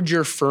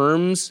larger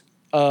firms,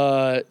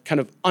 kind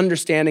of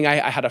understanding,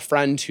 I had a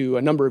friend who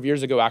a number of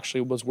years ago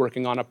actually was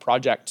working on a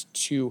project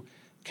to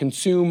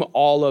consume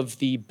all of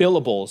the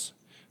billables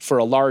for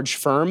a large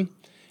firm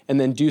and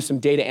then do some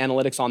data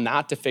analytics on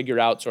that to figure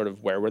out sort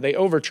of where were they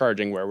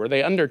overcharging, where were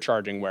they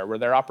undercharging, where were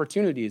their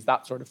opportunities,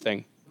 that sort of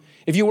thing.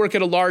 If you work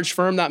at a large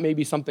firm, that may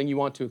be something you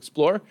want to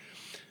explore.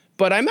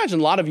 But I imagine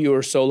a lot of you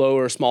are solo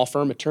or small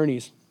firm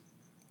attorneys.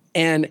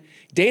 And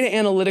data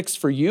analytics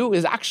for you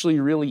is actually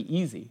really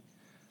easy.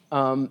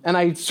 And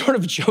I sort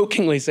of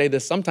jokingly say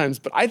this sometimes,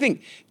 but I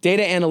think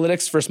data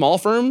analytics for small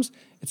firms,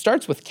 it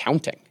starts with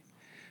counting.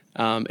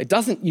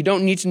 You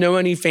don't need to know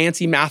any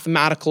fancy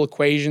mathematical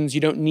equations.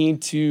 You don't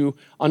need to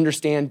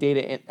understand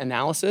data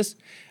analysis.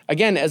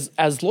 Again,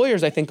 as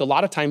lawyers, I think a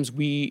lot of times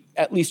we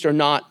at least are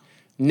not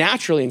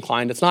naturally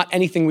inclined. It's not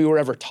anything we were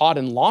ever taught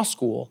in law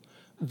school,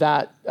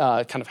 that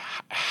kind of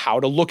how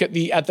to look at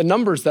the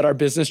numbers that our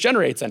business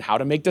generates and how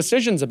to make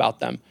decisions about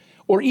them,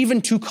 or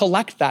even to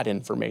collect that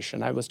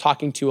information. I was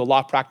talking to a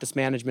law practice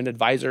management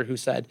advisor who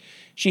said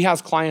she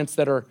has clients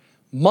that are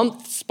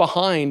months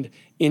behind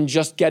in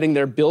just getting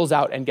their bills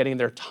out and getting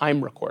their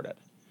time recorded.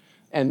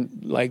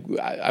 And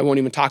I won't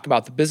even talk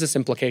about the business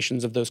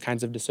implications of those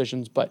kinds of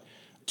decisions, but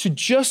to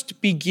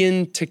just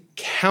begin to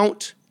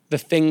count the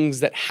things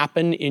that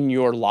happen in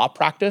your law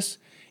practice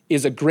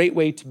is a great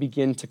way to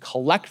begin to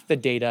collect the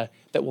data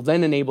that will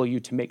then enable you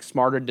to make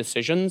smarter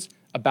decisions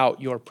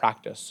about your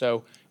practice.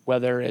 So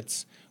whether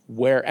it's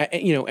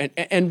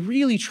and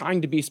really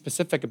trying to be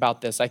specific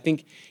about this. I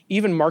think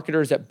even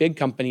marketers at big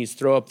companies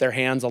throw up their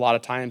hands a lot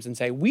of times and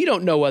say, we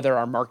don't know whether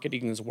our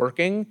marketing is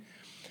working,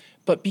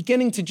 but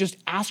beginning to just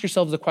ask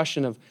yourselves the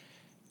question of,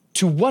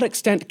 to what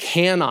extent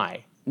can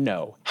I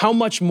know? How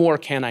much more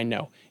can I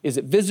know? Is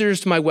it visitors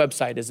to my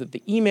website? Is it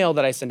the email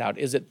that I send out?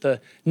 Is it the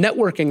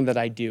networking that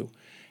I do?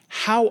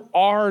 How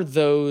are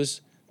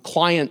those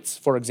clients,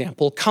 for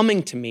example,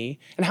 coming to me,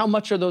 and how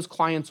much are those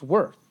clients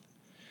worth?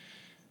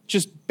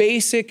 Just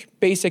basic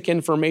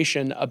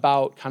information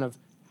about kind of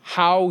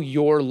how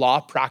your law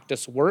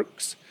practice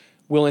works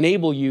will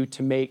enable you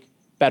to make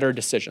better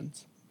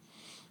decisions.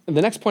 And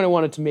the next point I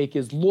wanted to make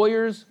is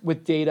lawyers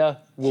with data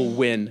will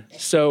win.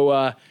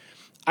 So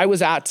I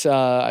was at,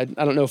 I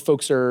don't know if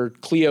folks are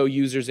Clio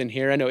users in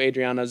here. I know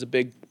Adriana is a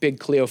big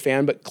Clio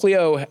fan, but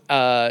Clio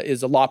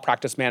is a law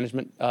practice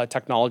management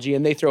technology,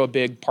 and they throw a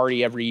big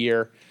party every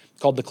year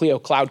called the Clio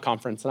Cloud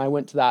Conference. And I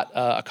went to that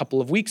a couple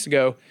of weeks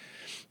ago,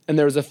 and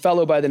there was a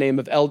fellow by the name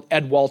of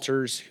Ed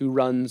Walters who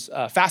runs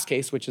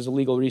Fastcase, which is a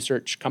legal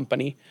research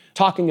company,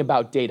 talking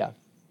about data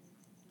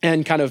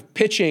and kind of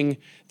pitching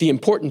the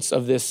importance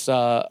of this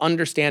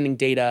understanding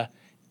data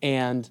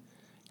and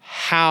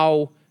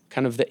how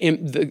kind of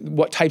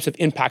what types of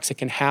impacts it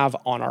can have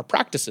on our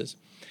practices.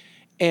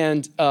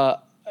 And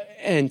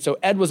so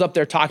Ed was up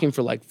there talking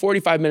for like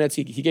 45 minutes.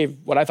 He gave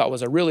what I thought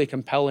was a really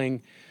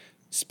compelling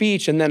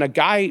speech. And then a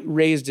guy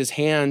raised his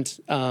hand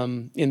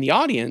in the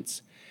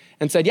audience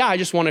and said, yeah, I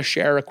just want to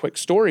share a quick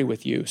story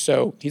with you.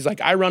 So he's like,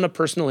 I run a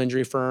personal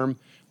injury firm.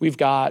 We've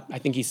got, I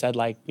think he said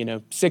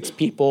 6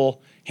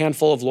 people,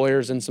 handful of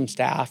lawyers and some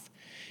staff.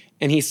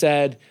 And he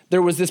said,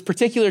 there was this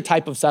particular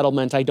type of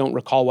settlement. I don't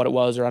recall what it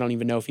was, or I don't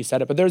even know if he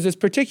said it, but there was this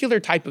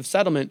particular type of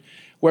settlement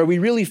where we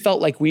really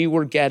felt like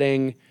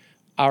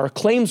our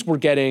claims were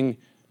getting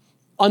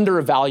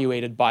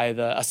under-evaluated by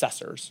the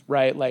assessors,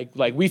 right?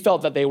 Like we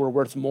felt that they were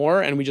worth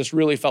more, and we just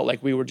really felt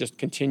like we were just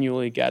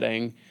continually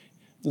getting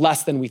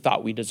less than we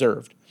thought we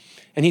deserved.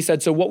 And he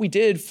said, so what we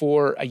did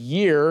for a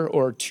year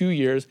or 2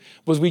 years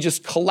was we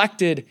just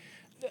collected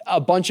a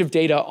bunch of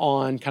data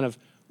on kind of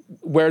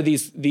where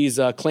these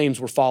claims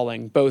were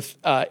falling, both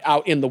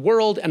out in the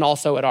world and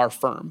also at our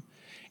firm.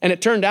 And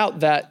it turned out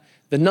that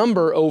the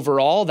number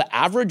overall, the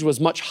average, was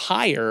much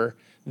higher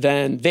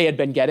than they had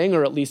been getting,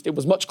 or at least it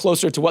was much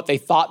closer to what they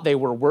thought they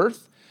were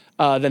worth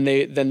than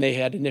they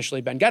had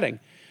initially been getting.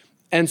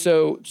 And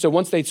so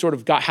once they sort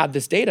of had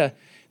this data,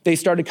 they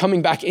started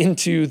coming back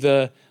into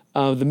the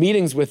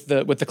meetings with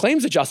the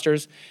claims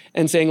adjusters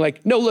and saying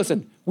like, no,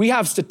 listen, we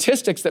have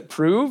statistics that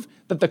prove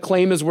that the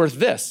claim is worth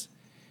this.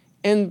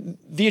 And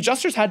the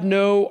adjusters had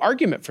no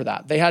argument for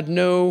that. They had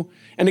no,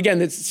 and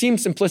again, it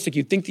seems simplistic.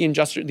 You'd think the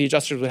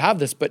adjusters would have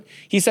this, but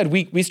he said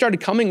we started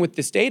coming with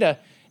this data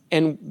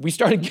and we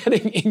started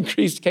getting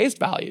increased case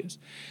values.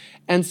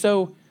 And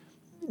so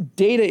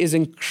data is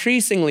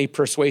increasingly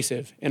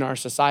persuasive in our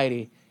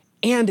society,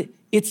 and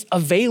it's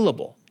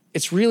available.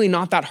 It's really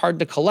not that hard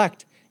to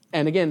collect.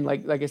 And again,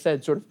 like I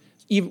said, sort of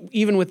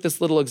even with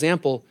this little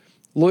example,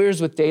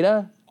 lawyers with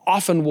data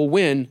often will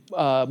win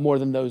more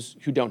than those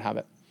who don't have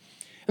it.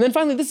 And then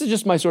finally, this is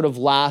just my sort of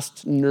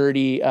last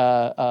nerdy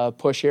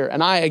push here.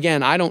 And I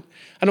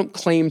don't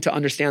claim to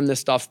understand this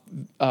stuff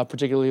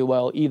particularly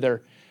well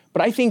either,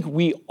 but I think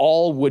we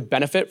all would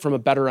benefit from a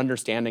better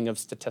understanding of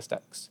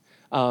statistics.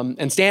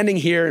 And standing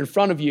here in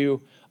front of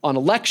you on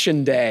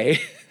election day,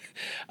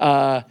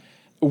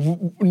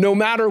 no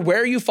matter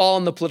where you fall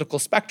on the political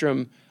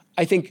spectrum,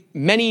 I think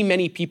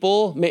many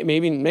people,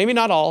 maybe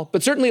not all,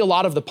 but certainly a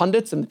lot of the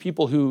pundits and the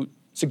people who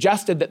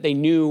suggested that they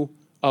knew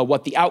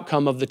what the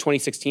outcome of the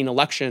 2016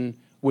 election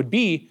would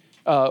be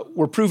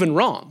were proven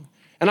wrong.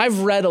 And I've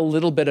read a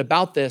little bit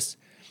about this,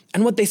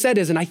 and what they said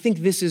is, and I think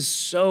this is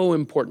so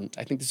important,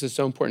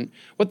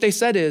 what they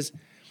said is,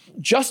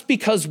 just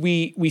because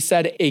we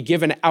said a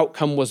given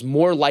outcome was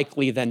more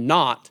likely than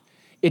not,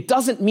 it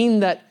doesn't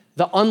mean that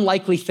the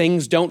unlikely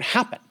things don't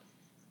happen,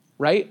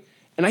 right?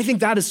 And I think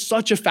that is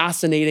such a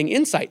fascinating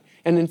insight.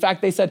 And in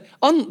fact, they said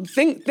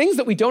things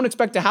that we don't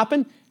expect to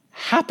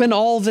happen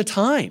all the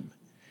time.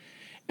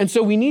 And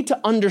so we need to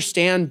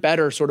understand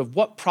better sort of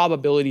what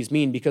probabilities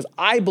mean, because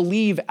I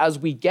believe as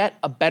we get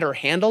a better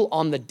handle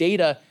on the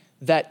data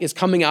that is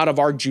coming out of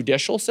our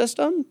judicial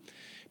system,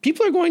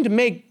 people are going to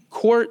make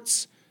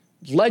courts,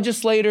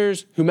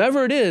 legislators,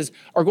 whomever it is,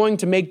 are going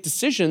to make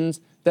decisions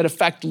that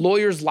affect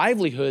lawyers'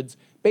 livelihoods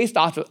based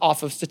off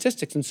of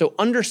statistics. And so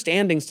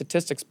understanding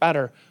statistics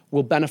better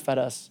will benefit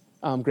us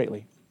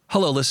greatly.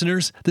 Hello,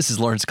 listeners. This is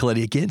Lawrence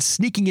Coletti again,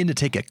 sneaking in to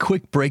take a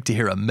quick break to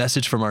hear a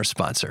message from our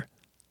sponsor.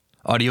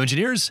 Audio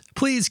engineers,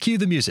 please cue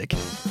the music.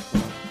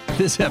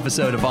 This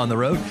episode of On the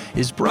Road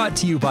is brought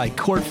to you by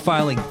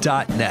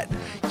CourtFiling.net,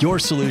 your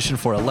solution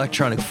for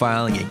electronic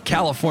filing in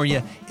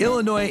California,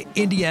 Illinois,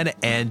 Indiana,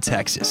 and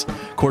Texas.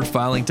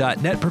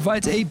 CourtFiling.net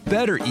provides a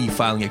better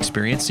e-filing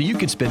experience so you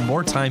can spend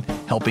more time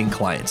helping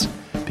clients.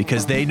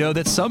 Because they know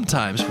that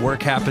sometimes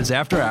work happens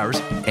after hours,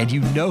 and you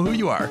know who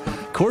you are,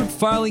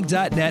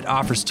 CourtFiling.net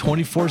offers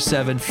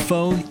 24/7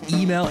 phone,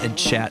 email, and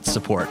chat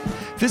support.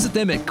 Visit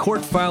them at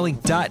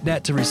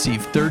CourtFiling.net to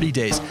receive 30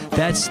 days.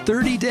 That's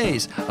 30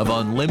 days of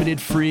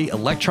unlimited free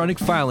electronic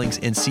filings,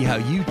 and see how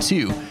you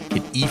too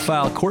can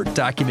e-file court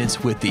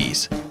documents with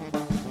ease.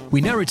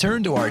 We now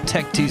return to our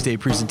Tech Tuesday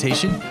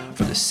presentation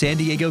for the San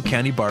Diego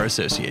County Bar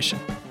Association.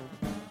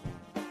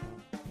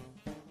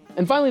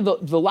 And finally,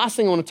 the last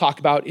thing I want to talk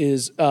about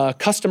is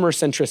customer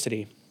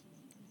centricity.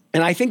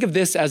 And I think of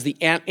this as the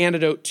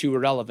antidote to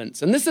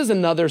irrelevance. And this is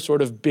another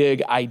sort of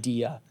big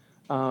idea.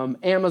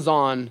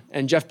 Amazon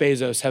and Jeff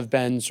Bezos have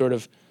been sort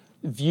of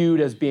viewed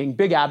as being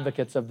big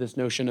advocates of this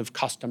notion of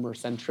customer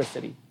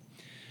centricity.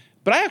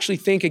 But I actually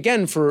think,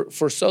 again,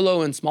 for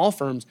solo and small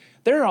firms,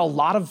 there are a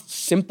lot of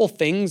simple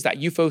things that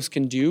you folks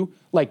can do,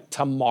 like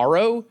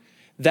tomorrow,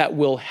 that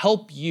will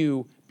help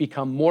you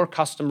become more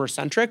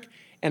customer-centric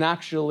and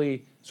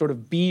actually sort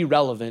of be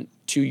relevant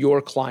to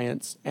your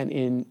clients and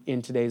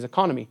in today's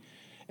economy.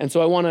 And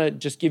so I want to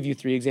just give you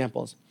 3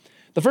 examples.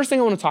 The first thing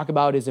I want to talk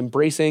about is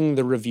embracing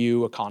the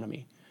review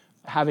economy.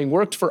 Having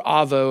worked for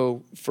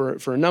Avvo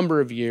for a number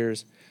of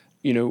years,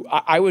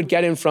 I would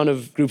get in front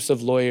of groups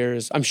of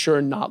lawyers, I'm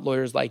sure not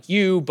lawyers like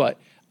you, but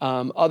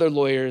other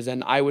lawyers,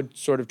 and I would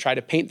sort of try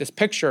to paint this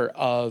picture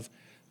of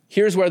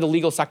here's where the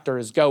legal sector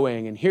is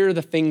going, and here are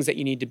the things that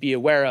you need to be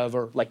aware of,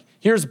 or like,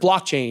 here's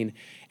blockchain.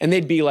 And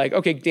they'd be like,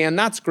 okay, Dan,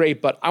 that's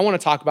great, but I want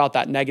to talk about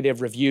that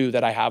negative review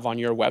that I have on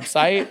your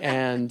website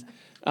and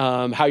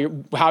how you're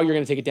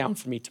going to take it down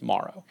for me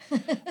tomorrow.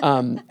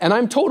 And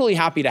I'm totally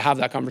happy to have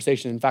that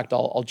conversation. In fact,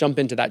 I'll jump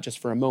into that just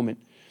for a moment.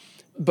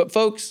 But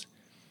folks,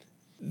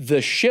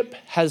 the ship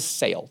has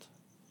sailed.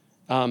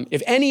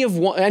 If any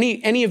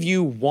of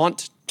you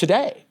want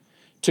today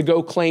to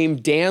go claim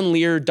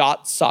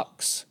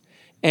danlear.sucks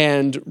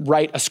and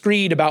write a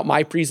screed about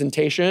my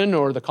presentation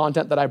or the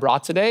content that I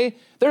brought today,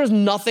 there's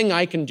nothing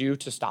I can do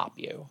to stop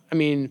you. I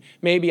mean,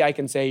 maybe I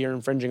can say you're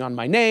infringing on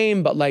my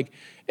name, but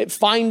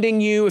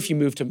finding you if you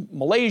move to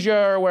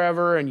Malaysia or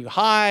wherever and you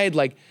hide,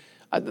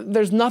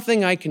 there's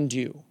nothing I can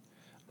do.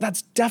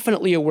 That's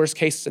definitely a worst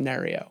case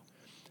scenario.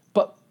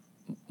 But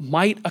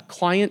might a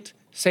client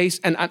say,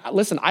 and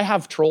listen, I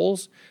have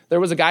trolls. There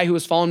was a guy who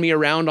was following me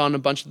around on a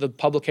bunch of the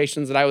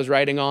publications that I was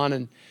writing on,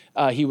 and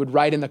he would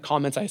write in the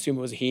comments, I assume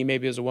it was a he,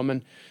 maybe it was a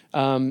woman,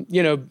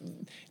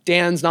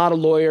 Dan's not a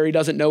lawyer, he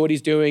doesn't know what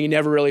he's doing, he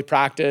never really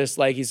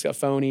practiced, he's a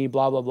phony,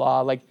 blah, blah,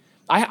 blah.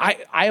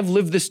 I have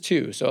lived this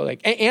too. So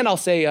and I'll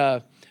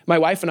say, my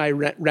wife and I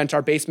rent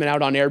our basement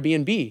out on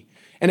Airbnb.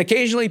 And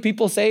occasionally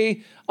people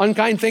say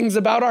unkind things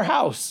about our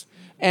house.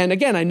 And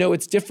again, I know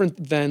it's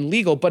different than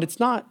legal, but it's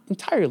not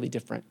entirely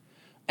different.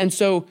 And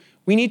so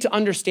we need to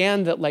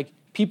understand that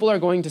people are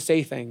going to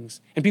say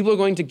things and people are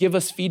going to give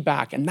us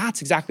feedback. And that's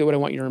exactly what I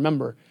want you to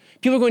remember.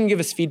 People are going to give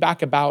us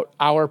feedback about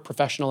our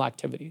professional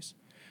activities.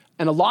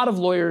 And a lot of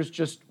lawyers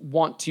just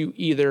want to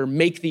either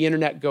make the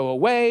internet go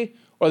away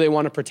or they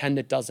want to pretend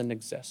it doesn't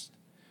exist.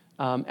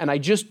 And I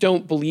just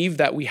don't believe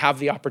that we have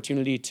the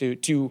opportunity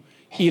to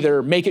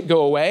either make it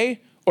go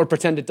away or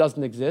pretend it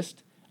doesn't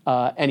exist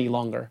any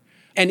longer.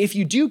 And if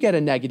you do get a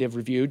negative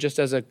review, just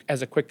as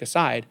a quick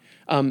aside,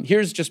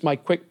 here's just my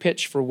quick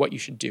pitch for what you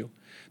should do.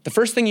 The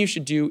first thing you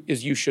should do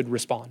is you should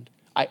respond.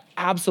 I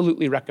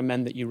absolutely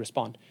recommend that you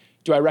respond.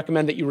 Do I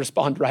recommend that you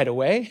respond right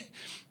away?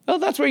 Well,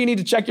 that's where you need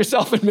to check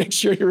yourself and make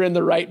sure you're in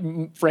the right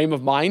frame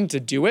of mind to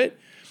do it.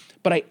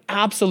 But I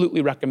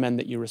absolutely recommend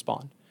that you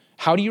respond.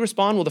 How do you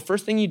respond? Well, the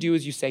first thing you do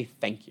is you say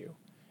thank you.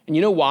 And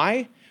you know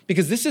why?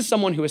 Because this is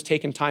someone who has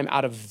taken time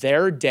out of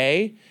their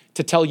day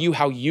to tell you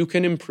how you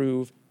can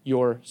improve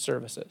your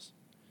services.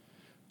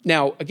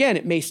 Now, again,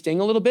 it may sting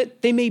a little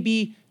bit. They may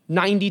be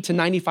 90 to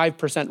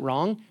 95%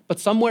 wrong, but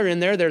somewhere in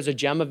there's a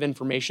gem of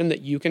information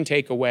that you can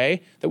take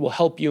away that will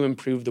help you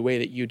improve the way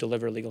that you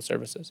deliver legal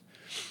services.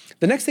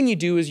 The next thing you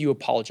do is you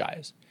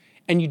apologize.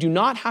 And you do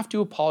not have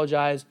to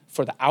apologize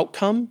for the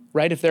outcome,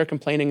 right? If they're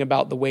complaining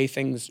about the way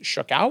things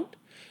shook out,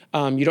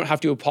 you don't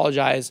have to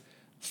apologize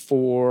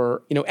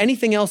for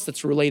anything else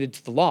that's related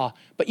to the law,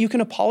 but you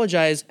can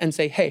apologize and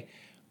say, hey,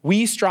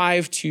 we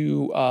strive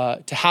to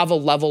have a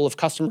level of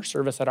customer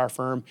service at our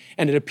firm,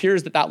 and it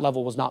appears that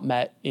level was not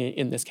met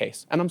in this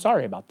case. And I'm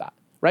sorry about that,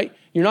 right?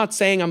 You're not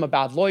saying I'm a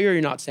bad lawyer.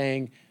 You're not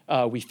saying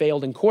we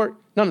failed in court.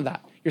 None of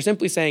that. You're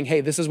simply saying,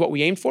 hey, this is what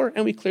we aimed for,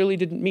 and we clearly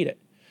didn't meet it.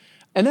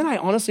 And then I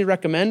honestly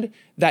recommend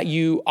that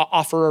you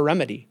offer a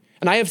remedy.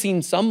 And I have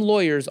seen some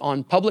lawyers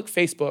on public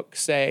Facebook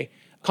say,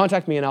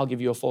 contact me and I'll give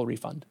you a full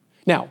refund.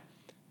 Now,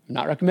 I'm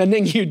not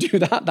recommending you do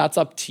that. That's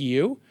up to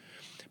you.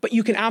 But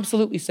you can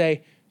absolutely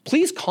say,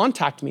 please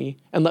contact me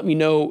and let me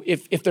know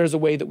if there's a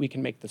way that we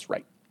can make this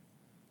right.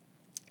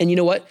 And you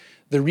know what?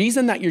 The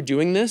reason that you're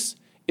doing this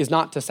is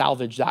not to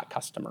salvage that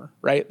customer,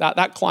 right?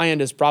 That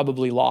client is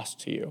probably lost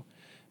to you.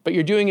 But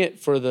you're doing it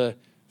for the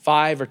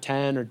 5 or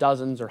 10 or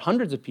dozens or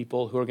hundreds of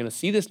people who are going to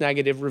see this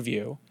negative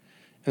review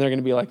and they're going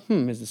to be like,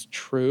 is this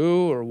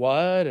true or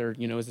what? Or,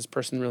 is this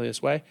person really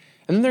this way?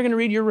 And then they're going to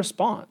read your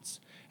response.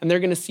 And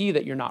they're going to see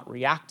that you're not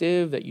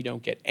reactive, that you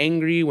don't get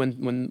angry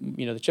when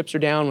the chips are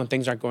down, when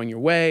things aren't going your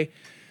way.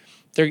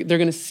 They're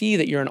going to see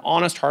that you're an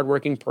honest,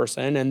 hardworking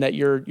person and that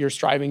you're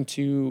striving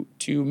to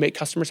make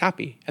customers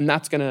happy. And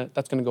that's going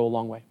to go a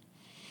long way.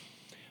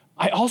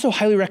 I also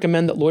highly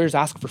recommend that lawyers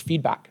ask for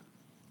feedback.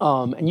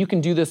 And you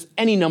can do this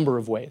any number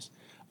of ways.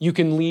 You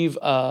can leave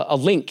a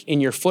link in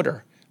your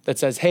footer that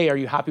says, hey, are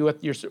you happy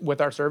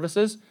with our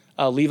services?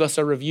 Leave us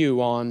a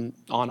review on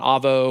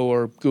Avvo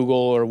or Google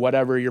or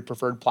whatever your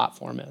preferred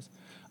platform is.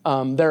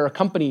 There are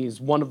companies,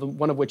 one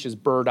of which is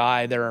Bird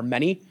Eye. There are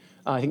many.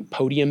 I think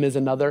Podium is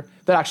another,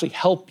 that actually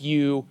help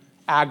you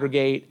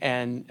aggregate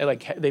and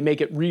they make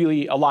it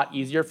really a lot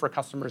easier for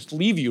customers to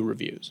leave you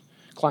reviews,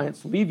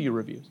 clients to leave you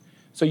reviews.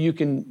 So you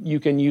can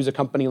use a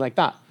company like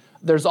that.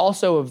 There's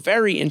also a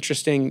very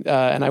interesting,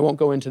 and I won't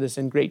go into this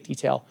in great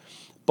detail,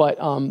 but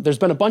there's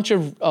been a bunch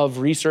of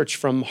research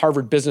from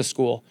Harvard Business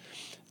School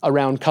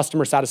around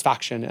customer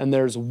satisfaction, and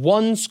there's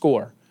one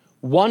score,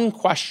 one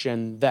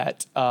question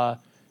that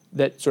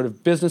sort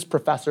of business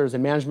professors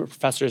and management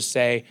professors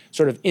say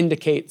sort of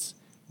indicates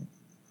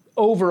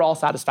overall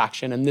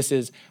satisfaction, and this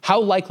is, how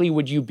likely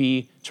would you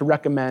be to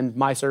recommend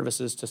my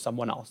services to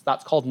someone else?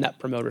 That's called Net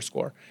Promoter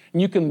Score.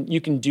 And you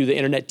can do the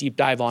internet deep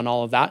dive on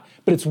all of that,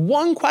 but it's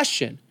one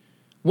question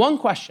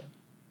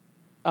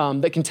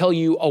that can tell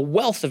you a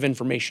wealth of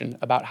information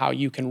about how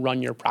you can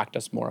run your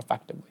practice more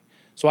effectively.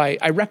 So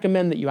I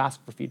recommend that you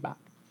ask for feedback.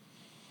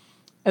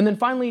 And then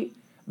finally,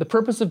 the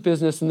purpose of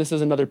business, and this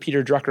is another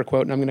Peter Drucker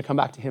quote, and I'm going to come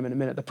back to him in a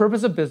minute. The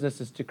purpose of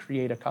business is to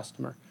create a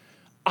customer.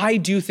 I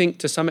do think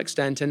to some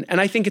extent, and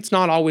I think it's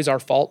not always our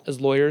fault as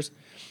lawyers,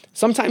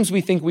 sometimes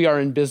we think we are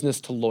in business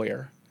to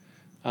lawyer.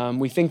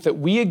 We think that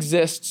we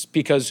exist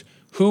because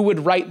who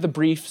would write the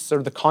briefs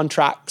or the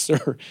contracts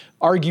or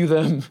argue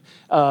them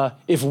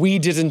if we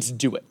didn't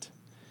do it?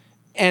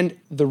 And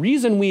the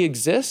reason we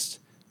exist,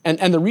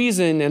 and the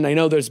reason, and I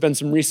know there's been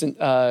some recent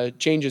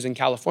changes in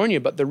California,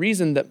 but the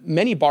reason that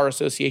many bar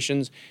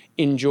associations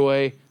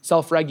enjoy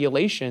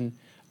self-regulation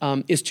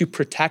is to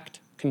protect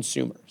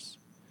consumers.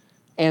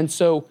 And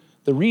so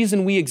the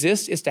reason we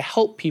exist is to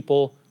help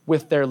people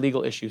with their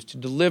legal issues, to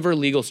deliver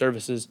legal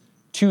services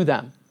to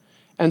them.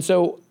 And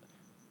so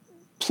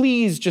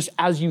please, just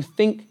as you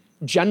think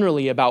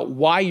generally about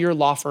why your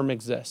law firm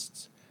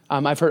exists,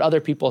 I've heard other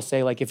people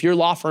say, like, if your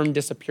law firm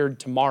disappeared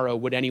tomorrow,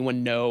 would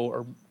anyone know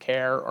or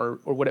care, or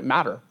would it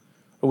matter?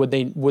 Or would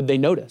they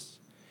notice?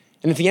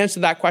 And if the answer to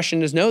that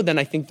question is no, then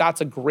I think that's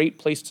a great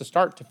place to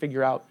start to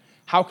figure out,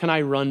 how can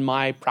I run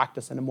my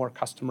practice in a more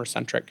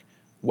customer-centric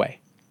way?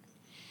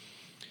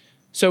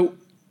 So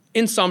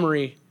in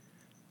summary,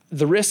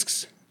 the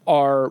risks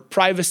are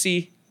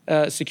privacy,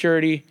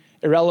 security,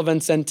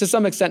 irrelevance, and to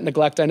some extent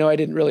neglect. I know I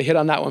didn't really hit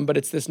on that one, but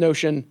it's this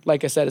notion,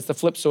 like I said, it's the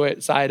flip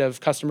side of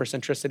customer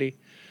centricity.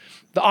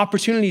 The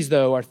opportunities,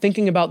 though, are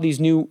thinking about these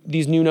new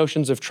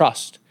notions of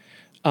trust,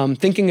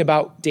 thinking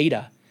about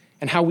data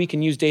and how we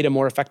can use data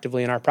more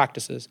effectively in our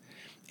practices,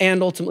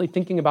 and ultimately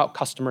thinking about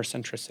customer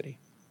centricity.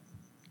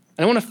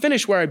 And I want to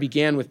finish where I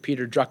began with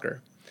Peter Drucker,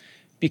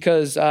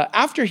 because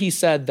after he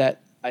said,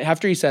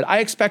 I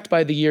expect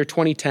by the year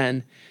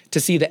 2010 to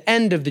see the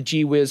end of the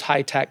gee whiz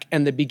high tech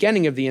and the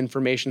beginning of the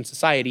information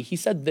society, he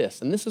said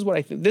this, and this is what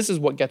I think, this is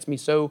what gets me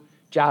so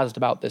jazzed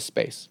about this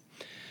space.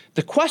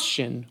 The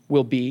question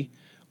will be,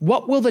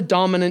 what will the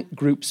dominant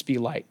groups be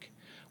like?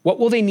 What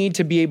will they need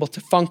to be able to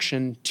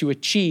function, to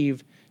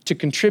achieve, to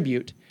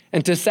contribute,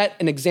 and to set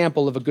an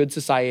example of a good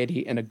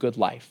society and a good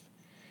life?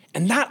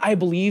 And that, I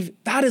believe,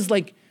 that is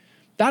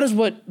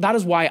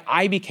why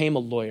I became a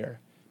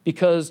lawyer,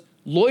 because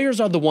lawyers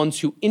are the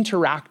ones who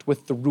interact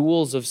with the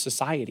rules of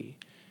society.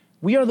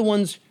 We are the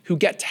ones who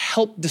get to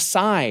help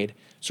decide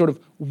sort of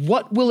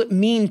what will it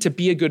mean to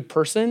be a good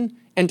person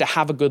and to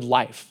have a good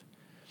life.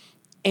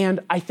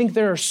 And I think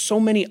there are so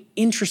many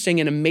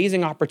interesting and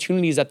amazing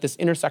opportunities at this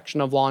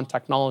intersection of law and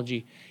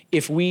technology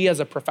if we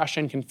as a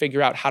profession can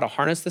figure out how to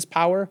harness this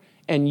power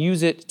and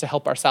use it to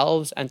help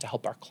ourselves and to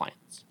help our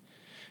clients.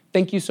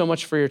 Thank you so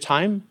much for your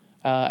time.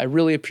 I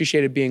really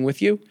appreciated being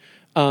with you.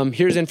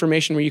 Here's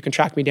information where you can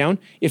track me down.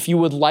 If you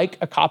would like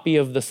a copy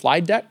of the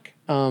slide deck,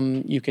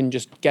 you can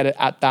just get it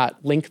at that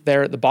link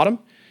there at the bottom.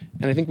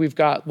 And I think we've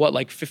got,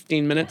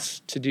 15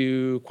 minutes to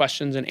do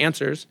questions and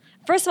answers.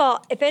 First of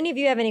all, if any of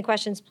you have any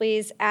questions,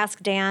 please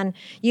ask Dan.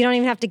 You don't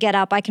even have to get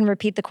up. I can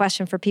repeat the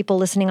question for people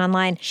listening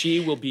online. She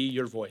will be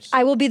your voice.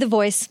 I will be the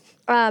voice.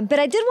 But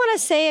I did want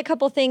to say a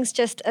couple things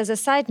just as a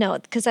side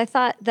note, because I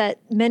thought that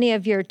many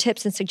of your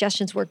tips and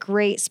suggestions were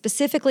great,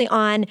 specifically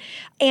on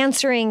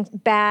answering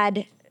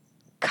bad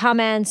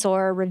comments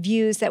or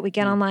reviews that we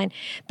get online.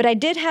 But I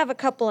did have a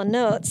couple of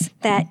notes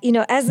that,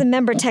 as a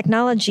member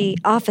technology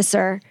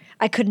officer,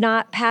 I could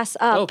not pass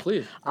up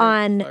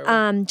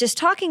on just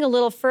talking a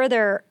little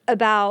further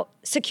about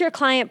secure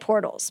client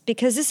portals,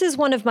 because this is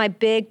one of my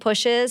big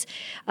pushes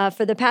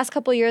for the past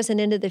couple of years and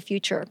into the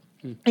future.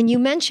 And you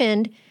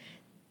mentioned,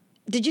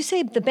 did you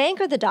say the bank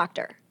or the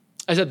doctor?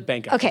 I said the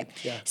bank. Okay.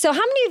 Yeah. So how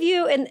many of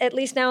you, and at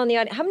least now in the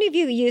audience, how many of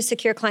you use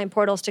secure client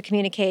portals to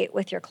communicate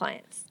with your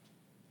clients?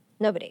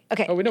 Nobody.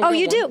 Okay.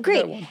 You do?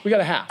 Great. We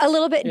got a half. A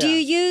little bit. Yeah. Do you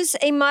use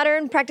a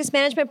modern practice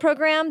management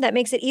program that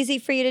makes it easy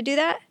for you to do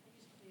that?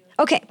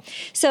 Okay,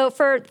 so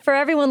for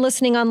everyone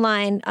listening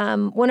online,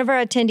 one of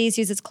our attendees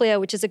uses Clio,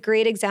 which is a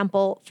great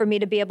example for me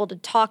to be able to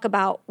talk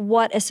about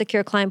what a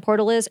secure client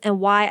portal is and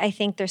why I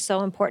think they're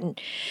so important.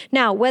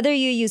 Now, whether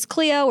you use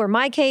Clio or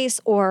MyCase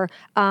or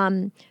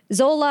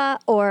Zola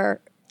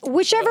or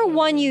whichever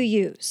one you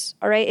use,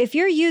 all right? If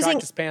you're using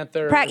Practice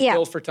Panther,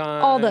 Bill for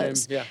Time, all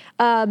those. Yeah.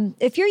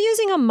 If you're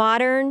using a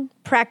modern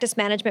practice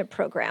management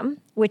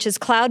program, which is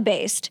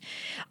cloud-based,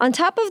 on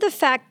top of the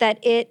fact that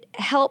it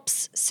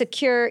helps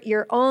secure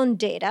your own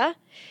data,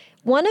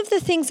 one of the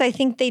things I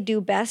think they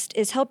do best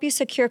is help you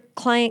secure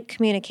client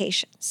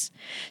communications.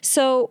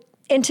 So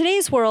in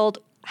today's world,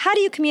 how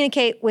do you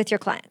communicate with your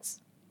clients?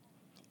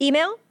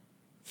 Email,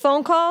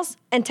 phone calls,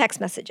 and text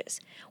messages.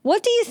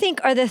 What do you think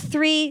are the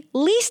 3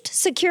 least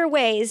secure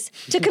ways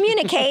to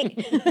communicate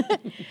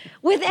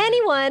with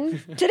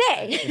anyone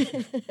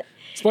today?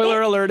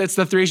 Spoiler alert, it's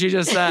the 3 she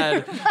just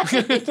said.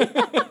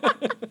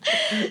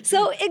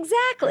 So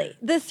exactly,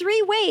 the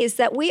 3 ways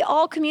that we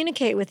all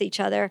communicate with each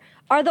other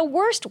are the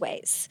worst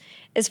ways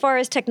as far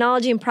as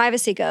technology and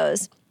privacy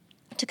goes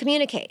to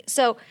communicate.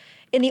 So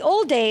in the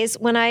old days,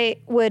 when I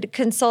would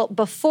consult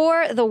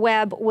before the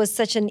web was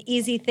such an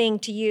easy thing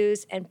to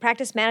use and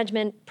practice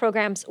management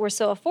programs were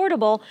so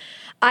affordable,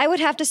 I would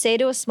have to say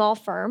to a small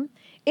firm,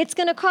 it's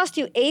going to cost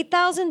you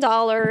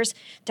 $8,000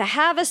 to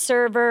have a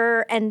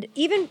server, and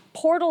even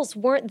portals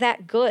weren't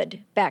that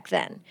good back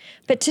then.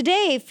 But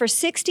today, for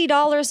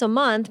 $60 a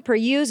month per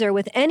user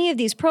with any of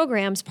these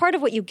programs, part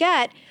of what you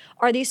get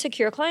are these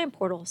secure client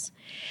portals.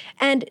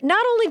 And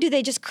not only do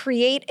they just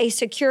create a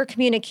secure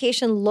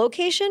communication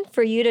location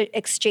for you to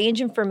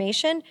exchange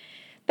information,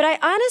 but I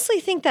honestly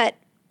think that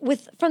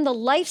from the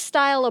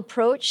lifestyle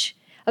approach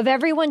of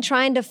everyone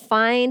trying to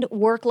find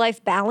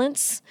work-life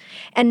balance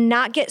and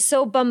not get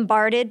so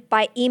bombarded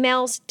by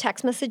emails,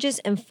 text messages,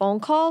 and phone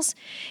calls,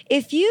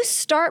 if you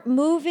start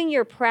moving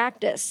your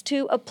practice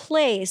to a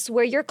place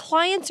where your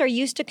clients are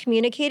used to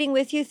communicating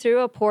with you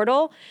through a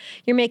portal,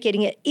 you're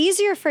making it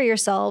easier for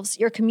yourselves,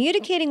 you're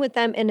communicating with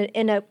them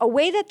in a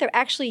way that they're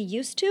actually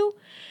used to,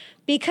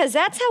 because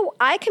that's how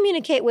I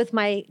communicate with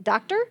my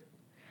doctor.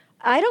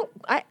 I don't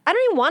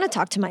even want to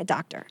talk to my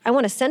doctor. I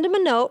want to send him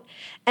a note,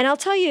 and I'll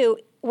tell you,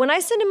 when I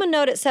send him a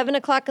note at 7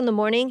 o'clock in the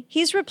morning,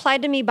 he's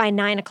replied to me by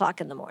 9 o'clock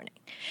in the morning.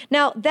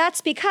 Now, that's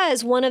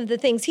because one of the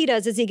things he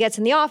does is he gets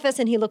in the office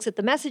and he looks at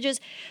the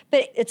messages,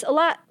 but it's a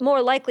lot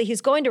more likely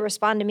he's going to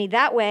respond to me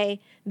that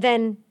way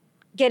than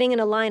getting in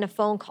a line of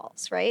phone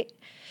calls, right?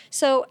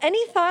 So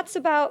any thoughts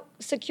about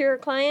secure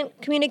client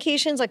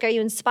communications? Like, are you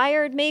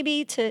inspired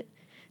maybe to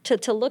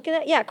look at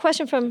that? Yeah,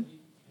 question from...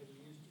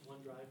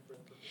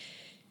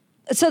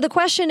 So the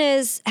question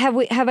is, have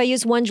I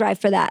used OneDrive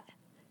for that?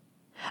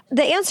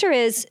 The answer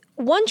is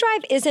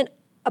OneDrive isn't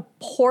a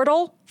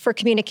portal for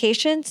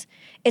communications.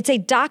 It's a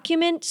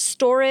document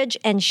storage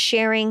and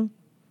sharing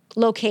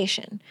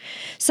location.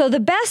 So the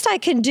best I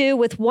can do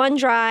with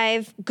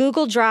OneDrive,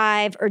 Google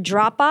Drive, or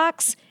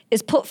Dropbox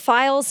is put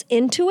files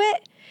into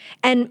it,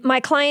 and my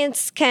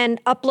clients can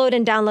upload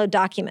and download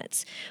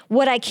documents.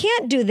 What I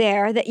can't do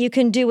there that you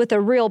can do with a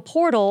real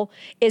portal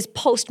is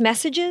post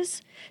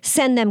messages,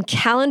 send them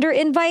calendar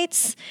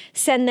invites,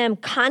 send them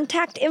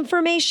contact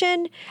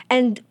information,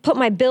 and put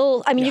my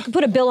bill. I mean, you can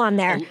put a bill on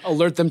there.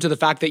 Alert them to the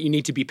fact that you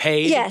need to be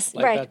paid. Yes,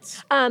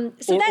 right.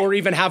 Or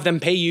even have them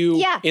pay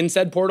you in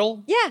said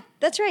portal. Yeah,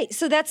 that's right.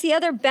 So that's the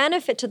other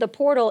benefit to the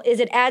portal is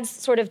it adds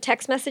sort of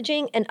text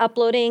messaging and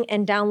uploading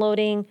and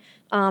downloading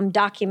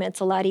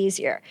documents a lot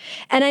easier.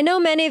 And I know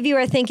many of you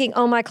are thinking,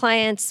 oh, my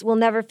clients will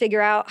never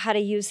figure out how to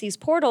use these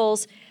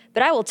portals.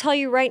 But I will tell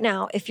you right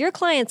now, if your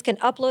clients can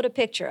upload a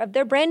picture of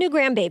their brand new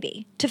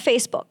grandbaby to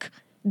Facebook,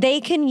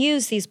 they can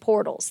use these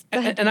portals.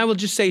 And I will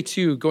just say,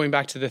 too, going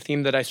back to the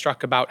theme that I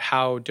struck about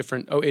how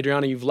different... Oh,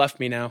 Adriana, you've left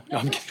me now. No,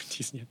 I'm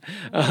teasing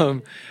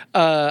you.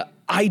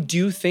 I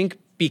do think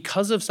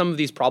because of some of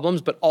these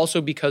problems, but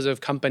also because of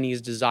companies'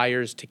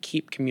 desires to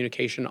keep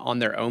communication on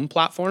their own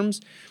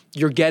platforms,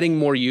 you're getting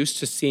more used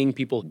to seeing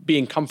people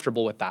being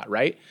comfortable with that,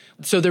 right?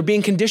 So they're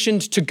being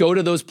conditioned to go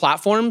to those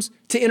platforms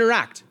to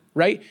interact.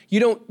 Right?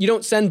 You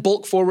don't send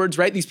bulk forwards,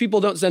 right? These people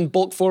don't send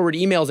bulk forward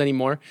emails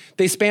anymore.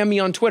 They spam me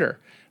on Twitter,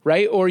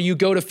 right? Or you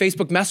go to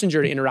Facebook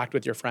Messenger to interact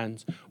with your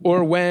friends.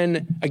 Or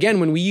when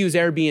we use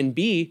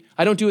Airbnb,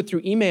 I don't do it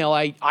through email.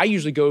 I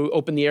usually go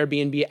open the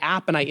Airbnb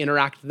app and I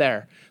interact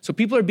there. So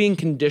people are being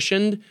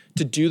conditioned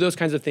to do those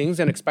kinds of things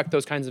and expect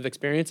those kinds of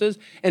experiences.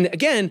 And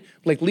again,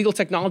 like legal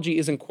technology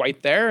isn't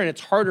quite there, and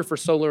it's harder for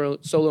solo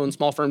and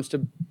small firms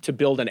to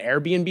build an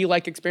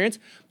Airbnb-like experience.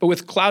 But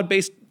with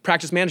cloud-based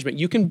practice management,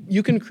 you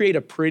can create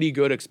a pretty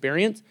good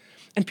experience,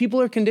 and people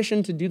are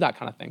conditioned to do that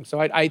kind of thing. So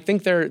I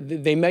think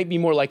they might be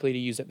more likely to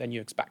use it than you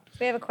expect.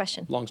 We have a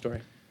question. Long story.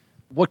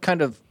 What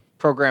kind of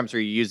programs are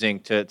you using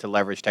to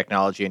leverage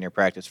technology in your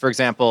practice? For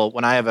example,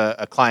 when I have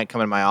a client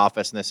come in my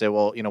office and they say,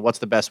 well, what's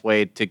the best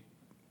way to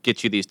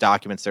get you these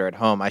documents that are at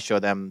home? I show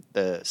them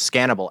the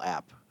Scannable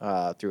app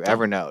through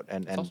Evernote,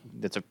 and awesome.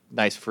 It's a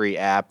nice free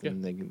app,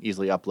 and they can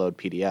easily upload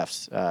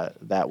PDFs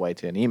that way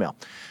to an email.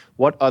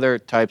 What other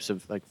types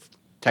of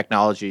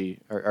technology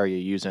are you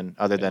using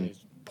other than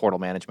portal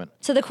management?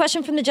 So the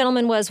question from the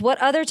gentleman was, what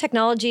other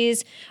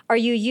technologies are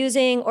you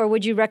using or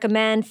would you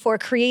recommend for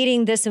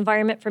creating this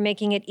environment for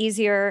making it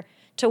easier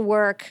to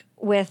work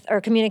with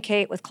or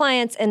communicate with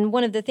clients? And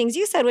one of the things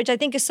you said, which I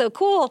think is so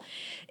cool,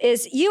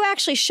 is you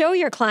actually show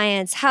your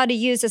clients how to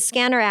use a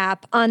scanner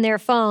app on their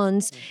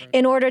phones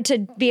in order to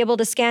be able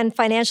to scan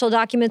financial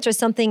documents or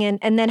something.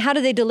 And then how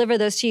do they deliver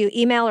those to you?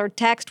 Email or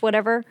text,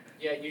 whatever?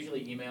 Yeah,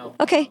 usually email.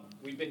 Okay.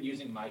 We've been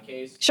using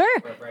MyCase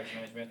for our practice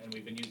management, and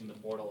we've been using the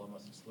portal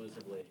almost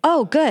exclusively.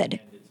 Oh, good.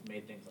 And it's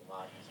made things a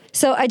lot easier.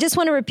 So I just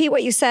want to repeat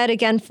what you said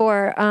again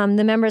for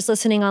the members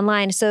listening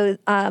online. So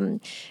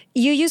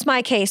you use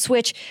MyCase,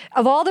 which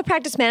of all the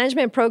practice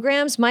management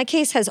programs,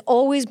 MyCase has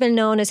always been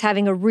known as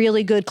having a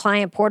really good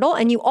client portal.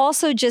 And you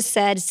also just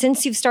said,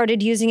 since you've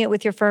started using it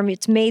with your firm,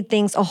 it's made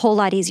things a whole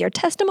lot easier.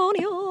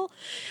 Testimonial.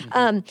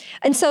 And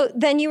so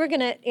then you were going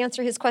to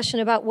answer his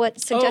question about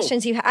what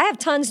suggestions you have. I have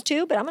tons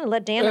too, but I'm going to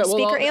let Dan, our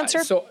speaker,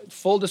 answer. So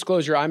full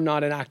disclosure, I'm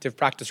not in active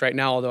practice right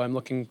now, although I'm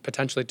looking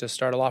potentially to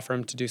start a law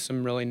firm to do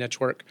some really niche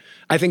work.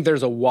 I think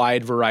there's a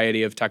wide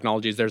variety of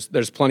technologies.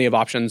 There's plenty of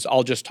options.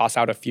 I'll just toss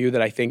out a few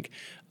that I think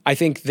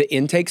the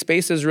intake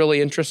space is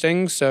really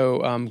interesting.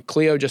 So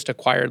Clio just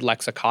acquired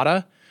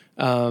Lexicata,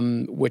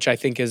 which I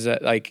think is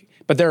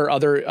but there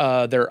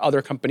are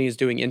other companies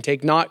doing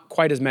intake, not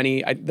quite as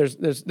many.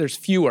 There's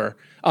fewer.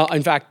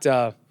 In fact,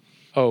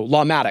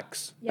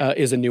 Lawmatics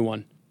is a new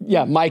one.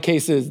 Yeah,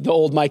 MyCase is the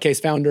old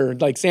MyCase founder,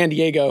 like San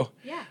Diego.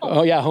 Yeah.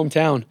 Oh yeah,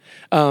 hometown.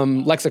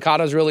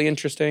 Lexicata is really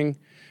interesting.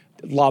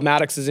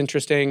 Lawmatics is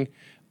interesting.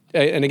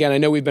 And again, I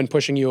know we've been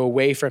pushing you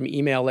away from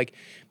email. Like,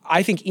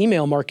 I think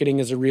email marketing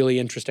is a really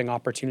interesting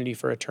opportunity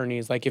for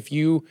attorneys. Like, if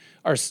you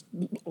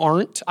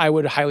aren't, I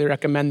would highly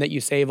recommend that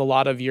you save a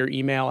lot of your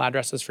email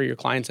addresses for your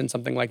clients in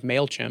something like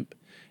MailChimp,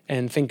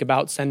 and think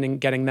about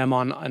getting them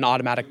on an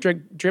automatic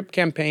drip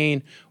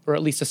campaign, or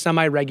at least a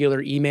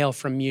semi-regular email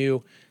from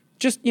you.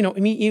 Just,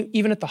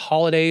 even at the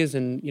holidays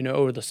and,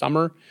 over the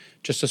summer,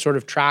 just to sort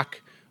of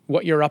track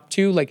what you're up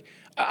to. Like,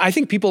 I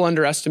think people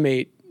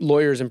underestimate,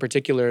 lawyers in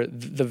particular,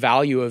 the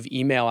value of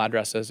email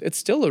addresses. It's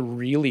still a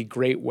really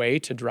great way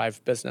to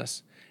drive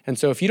business. And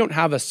so if you don't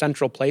have a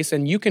central place,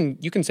 and you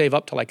can save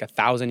up to like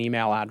 1,000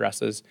 email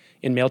addresses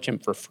in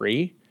MailChimp for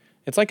free,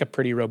 it's like a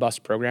pretty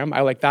robust program.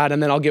 I like that.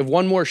 And then I'll give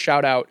one more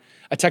shout out,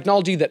 a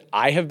technology that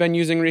I have been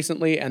using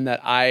recently and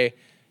that I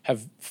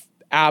have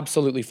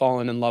absolutely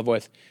fallen in love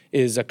with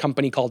is a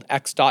company called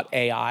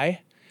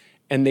X.AI.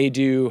 And they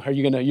do,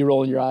 you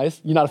rolling your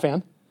eyes? You're not a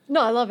fan? No,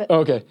 I love it.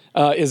 Okay.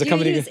 Is a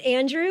company. Do you use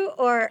Andrew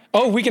or?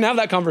 Oh, we can have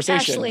that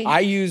conversation. Ashley.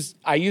 I use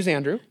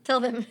Andrew. Tell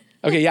them.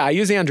 Okay, yeah, I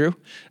use Andrew.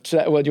 So,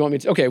 do you want me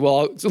to? Okay,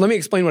 well, so let me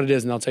explain what it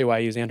is, and I'll tell you why I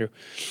use Andrew.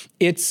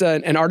 It's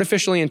an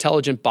artificially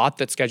intelligent bot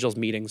that schedules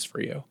meetings for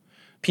you.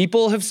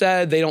 People have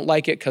said they don't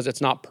like it because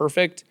it's not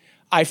perfect.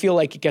 I feel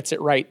like it gets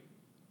it right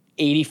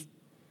 80,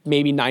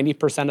 maybe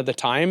 90% of the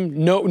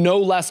time. No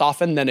less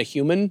often than a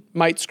human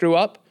might screw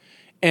up.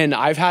 And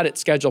I've had it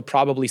schedule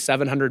probably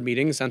 700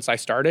 meetings since I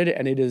started,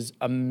 and it is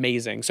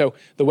amazing. So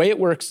the way it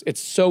works, it's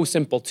so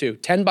simple too.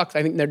 $10,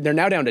 I think they're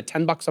now down to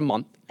 $10 a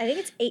month. I think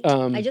it's 8.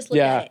 I just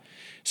looked at it.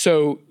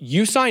 So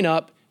you sign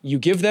up, you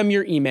give them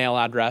your email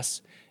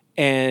address,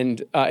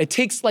 and it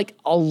takes like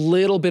a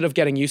little bit of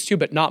getting used to,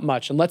 but not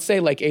much. And let's say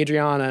like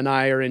Adriana and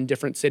I are in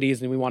different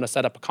cities and we want to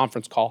set up a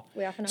conference call.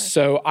 We often are.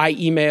 So I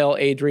email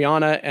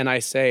Adriana and I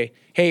say,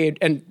 hey,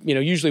 and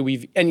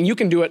usually and you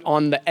can do it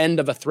on the end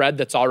of a thread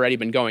that's already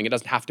been going. It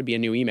doesn't have to be a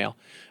new email.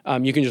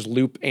 You can just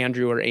loop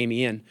Andrew or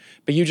Amy in.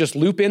 But you just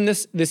loop in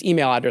this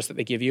email address that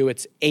they give you.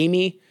 It's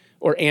Amy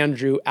or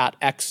Andrew at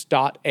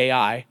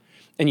X.AI.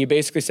 And you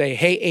basically say,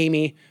 hey,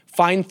 Amy,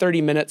 find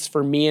 30 minutes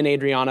for me and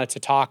Adriana to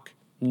talk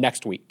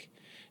next week.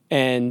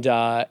 And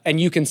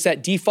you can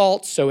set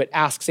defaults, so it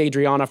asks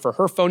Adriana for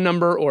her phone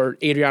number, or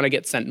Adriana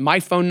gets sent my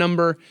phone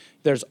number.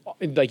 There's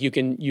like you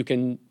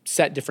can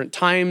set different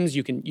times,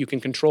 you can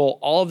control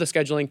all of the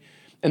scheduling,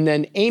 and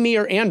then Amy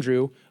or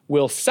Andrew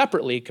will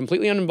separately,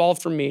 completely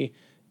uninvolved from me,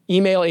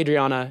 email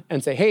Adriana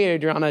and say, hey,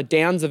 Adriana,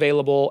 Dan's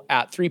available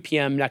at 3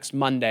 p.m. next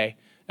Monday.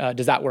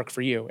 Does that work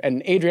for you?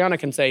 And Adriana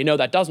can say, no,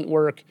 that doesn't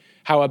work.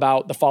 How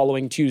about the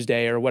following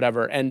Tuesday or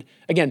whatever? And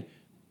again,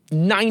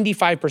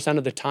 95%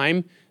 of the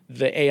time,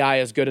 the AI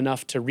is good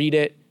enough to read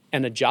it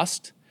and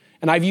adjust.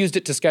 And I've used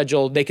it to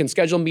schedule, they can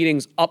schedule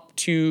meetings up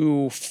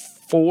to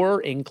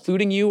 4,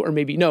 including you, or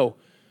maybe,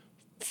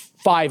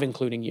 5,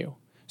 including you.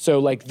 So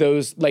like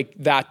those, like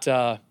that,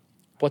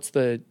 what's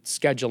the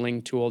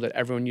scheduling tool that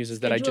everyone uses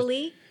that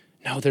Schedule-ly?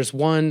 No, there's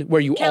one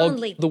where you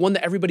Calendly. the one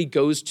that everybody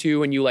goes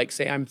to and you like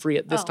say, I'm free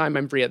at this time,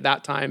 I'm free at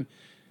that time.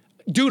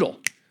 Doodle.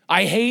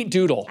 I hate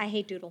Doodle. I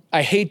hate Doodle.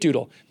 I hate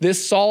Doodle.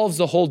 This solves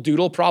the whole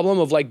Doodle problem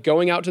of like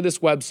going out to this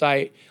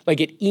website, like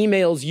it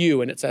emails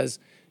you and it says,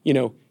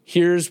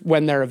 here's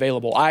when they're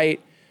available. I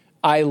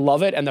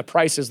love it, and the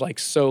price is like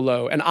so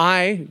low.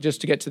 And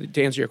just to get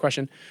to answer your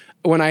question,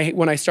 when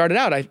I started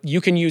out,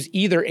 you can use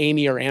either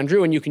Amy or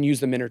Andrew, and you can use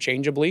them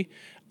interchangeably.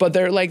 But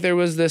there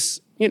was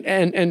this,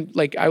 and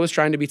like I was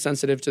trying to be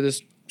sensitive to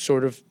this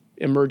sort of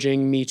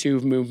emerging Me Too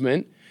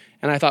movement.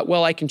 And I thought,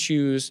 well, I can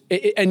choose.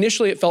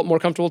 Initially, it felt more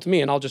comfortable to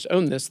me, and I'll just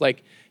own this,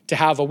 like to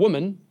have a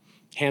woman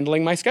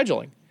handling my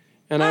scheduling.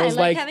 And I was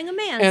like having a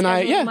man. And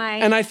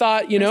I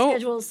thought,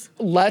 schedules.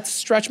 Let's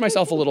stretch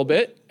myself a little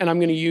bit, and I'm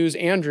going to use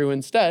Andrew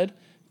instead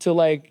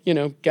to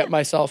get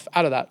myself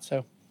out of that.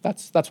 So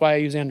that's why I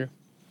use Andrew.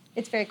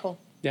 It's very cool.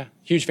 Yeah,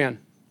 huge fan.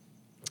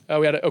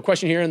 We had a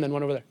question here and then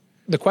one over there.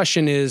 The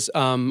question is,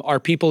 are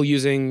people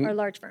using... Are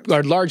large firms.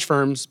 Are large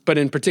firms, but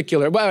in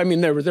particular... Well, I mean,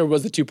 there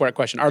was the two-part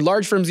question. Are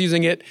large firms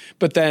using it,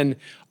 but then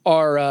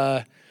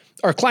are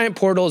our client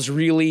portal is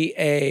really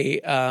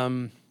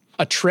a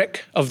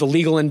trick of the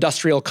legal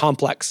industrial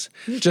complex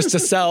just to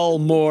sell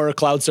more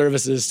cloud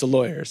services to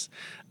lawyers.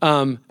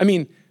 I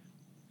mean,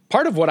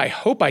 part of what I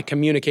hope I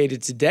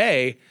communicated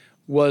today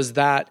was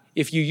that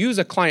if you use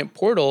a client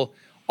portal,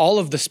 all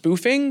of the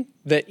spoofing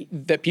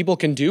that people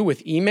can do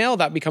with email,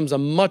 that becomes a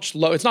much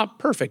low, it's not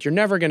perfect. You're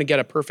never going to get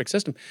a perfect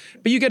system,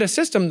 but you get a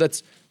system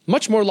that's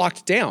much more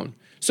locked down.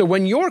 So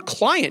when your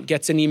client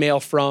gets an email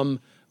from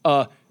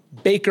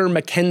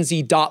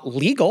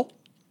bakermckenzie.legal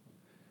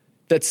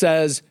that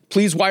says,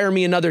 please wire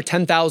me another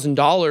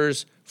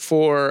 $10,000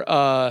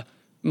 for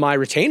my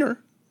retainer,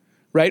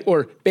 right?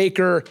 Or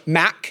Baker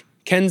Mac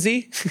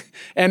Kenzie,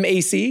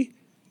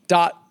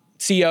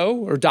 MAC.co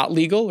or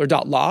 .legal or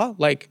 .law,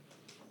 like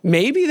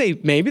maybe they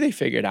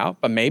figure it out,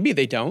 but maybe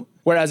they don't.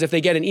 Whereas if they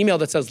get an email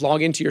that says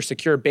log into your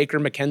secure Baker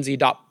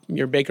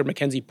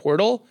McKenzie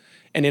portal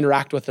and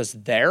interact with us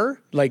there,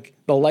 like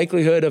the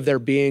likelihood of there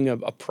being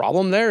a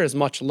problem there is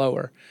much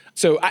lower.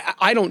 So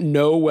I don't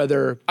know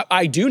whether,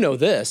 I do know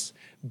this,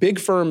 big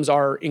firms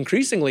are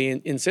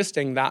increasingly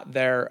insisting that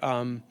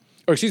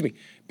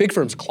big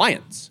firms'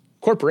 clients,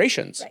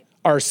 corporations, right,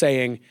 are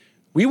saying,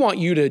 we want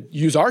you to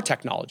use our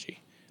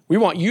technology. We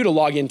want you to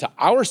log into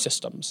our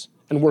systems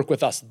and work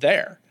with us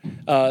there.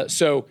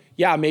 So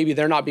yeah, maybe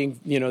they're not being,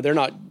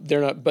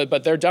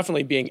 but they're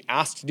definitely being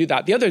asked to do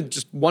that. The other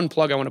just one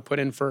plug I want to put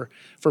in for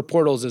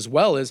portals as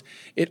well is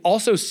it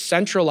also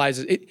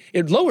centralizes,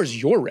 it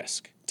lowers your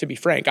risk, to be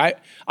frank. I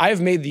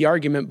have made the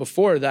argument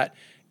before that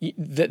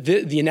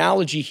the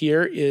analogy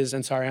here is,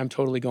 and sorry, I'm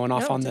totally going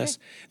off on this.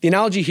 The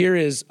analogy here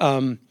is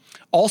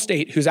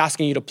Allstate, who's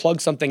asking you to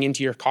plug something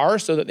into your car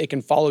so that they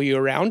can follow you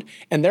around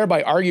and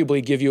thereby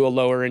arguably give you a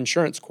lower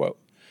insurance quote.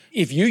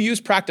 If you use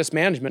practice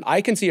management,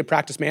 I can see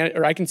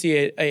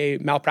a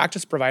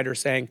malpractice provider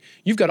saying,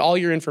 you've got all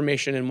your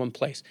information in one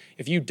place.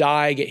 If you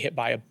die, get hit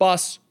by a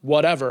bus,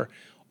 whatever,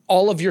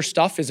 all of your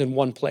stuff is in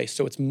one place.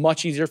 So it's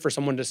much easier for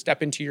someone to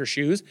step into your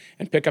shoes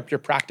and pick up your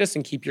practice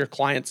and keep your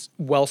clients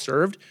well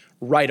served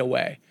right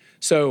away.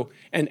 So,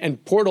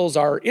 and portals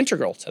are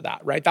integral to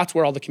that, right? That's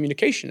where all the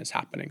communication is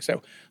happening.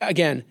 So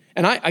again,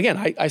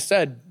 I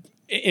said,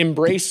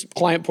 embrace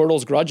client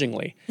portals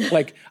grudgingly.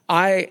 Like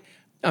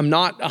I'm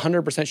not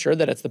 100% sure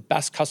that it's the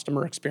best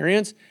customer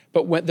experience,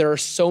 but when there are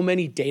so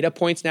many data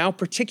points now,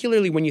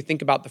 particularly when you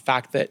think about the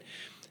fact that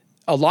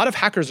a lot of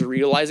hackers are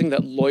realizing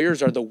that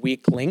lawyers are the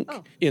weak link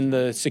in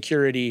the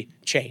security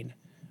chain,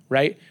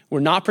 right? We're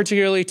not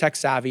particularly tech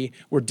savvy.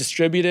 We're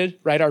distributed,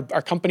 right?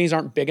 Our companies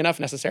aren't big enough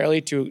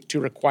necessarily to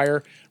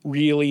require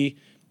really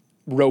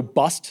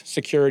robust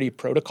security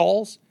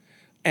protocols.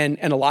 And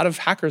a lot of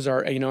hackers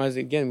are, as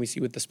again, we see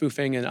with the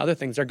spoofing and other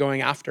things, they're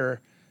going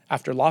after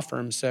law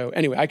firms. So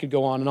anyway, I could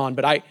go on and on,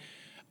 but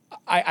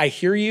I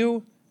hear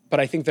you, but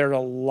I think there are a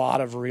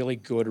lot of really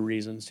good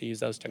reasons to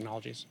use those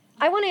technologies.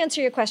 I want to answer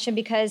your question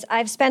because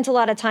I've spent a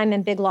lot of time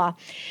in big law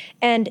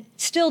and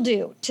still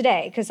do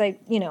today because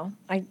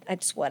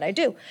it's what I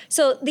do.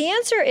 So the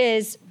answer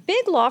is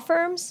big law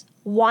firms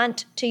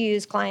want to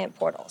use client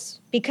portals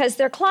because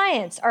their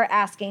clients are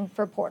asking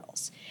for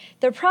portals.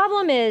 The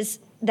problem is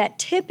that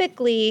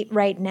typically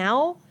right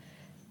now,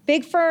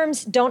 big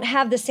firms don't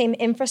have the same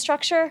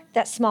infrastructure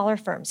that smaller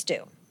firms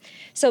do.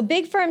 So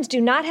big firms do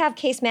not have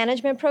case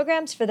management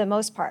programs for the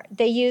most part.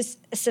 They use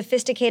a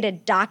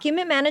sophisticated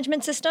document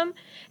management system,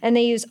 and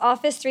they use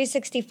Office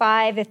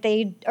 365. If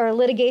they are a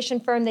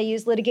litigation firm, they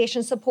use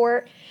litigation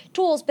support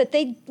tools, but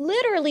they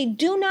literally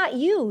do not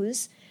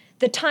use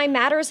the Time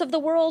Matters of the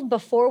world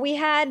before we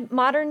had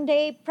modern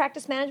day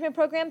practice management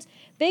programs.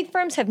 Big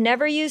firms have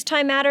never used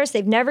Time Matters.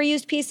 They've never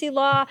used PC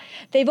Law.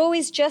 They've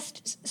always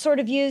just sort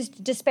of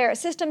used disparate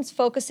systems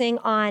focusing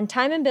on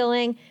time and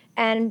billing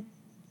and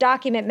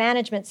document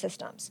management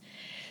systems.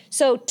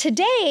 So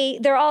today,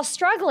 they're all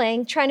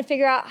struggling trying to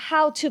figure out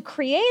how to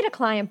create a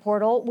client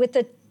portal with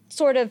the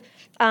sort of,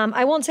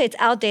 I won't say it's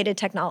outdated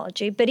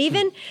technology, but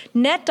even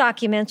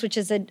NetDocuments, which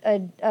is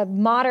a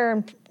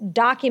modern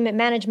document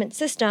management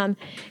system,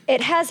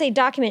 it has a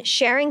document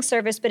sharing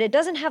service, but it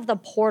doesn't have the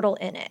portal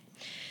in it.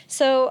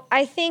 So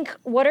I think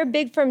what are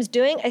big firms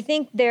doing? I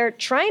think they're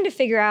trying to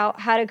figure out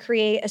how to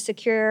create a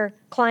secure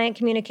client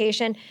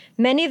communication.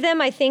 Many of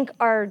them, I think,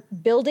 are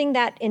building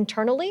that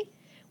internally,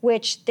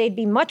 which they'd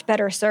be much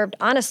better served,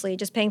 honestly,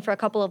 just paying for a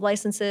couple of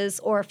licenses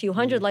or a few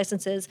hundred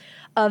licenses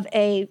of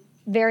a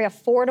very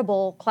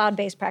affordable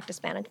cloud-based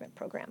practice management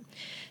program.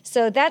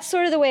 So that's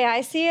sort of the way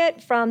I see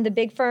it from the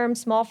big firm,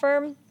 small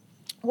firm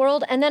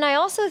world. And then I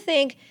also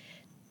think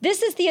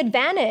this is the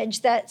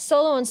advantage that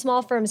solo and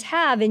small firms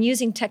have in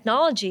using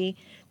technology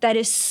that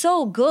is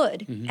so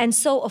good and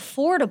so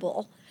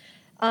affordable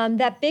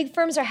that big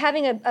firms are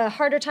having a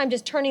harder time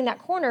just turning that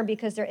corner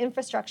because their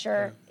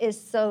infrastructure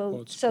is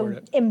so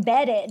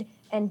embedded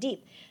and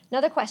deep.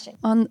 Another question.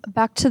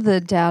 Back to the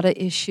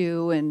data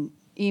issue and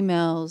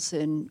emails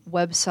and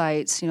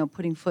websites,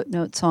 putting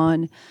footnotes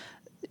on.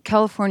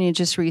 California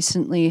just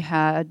recently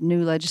had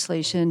new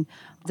legislation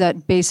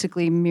that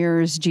basically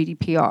mirrors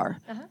GDPR.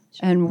 Sure.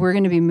 And we're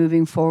going to be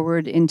moving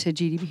forward into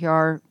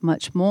GDPR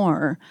much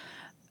more.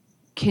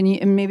 can you,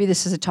 and maybe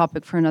this is a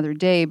topic for another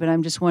day, but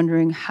I'm just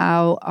wondering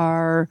how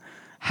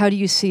do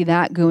you see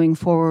that going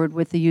forward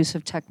with the use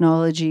of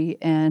technology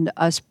and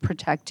us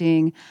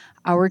protecting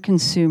our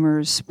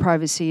consumers'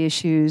 privacy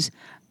issues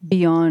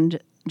beyond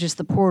just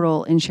the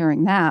portal and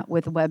sharing that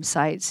with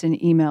websites and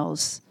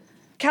emails?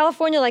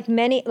 California,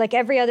 like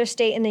every other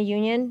state in the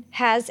union,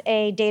 has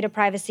a data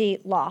privacy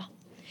law.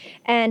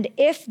 And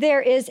if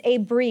there is a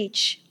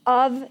breach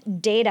of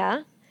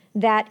data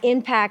that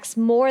impacts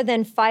more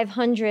than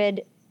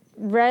 500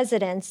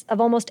 residents of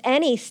almost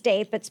any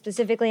state, but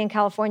specifically in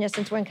California,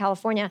 since we're in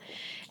California,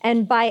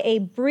 and by a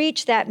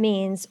breach, that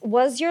means,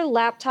 was your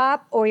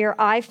laptop or your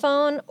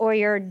iPhone or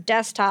your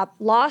desktop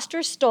lost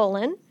or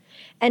stolen?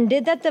 And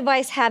did that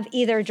device have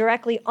either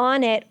directly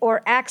on it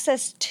or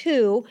access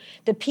to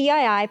the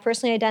PII,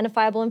 personally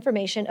identifiable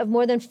information, of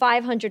more than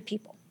 500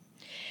 people?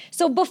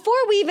 So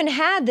before we even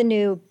had the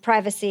new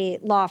privacy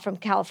law from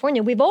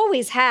California, we've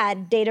always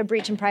had data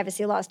breach and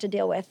privacy laws to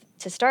deal with,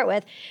 to start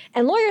with,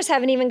 and lawyers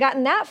haven't even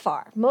gotten that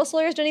far. Most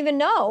lawyers don't even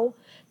know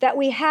that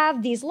we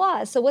have these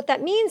laws. So what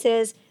that means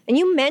is, and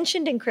you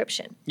mentioned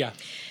encryption. Yeah.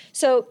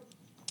 So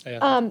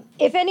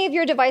if any of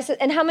your devices,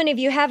 and how many of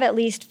you have at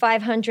least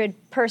 500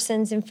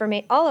 persons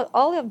information?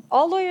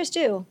 All lawyers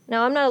do.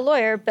 Now, I'm not a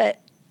lawyer, but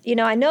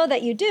I know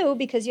that you do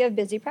because you have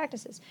busy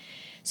practices.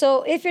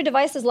 So if your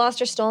device is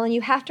lost or stolen,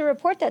 you have to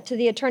report that to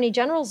the Attorney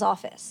General's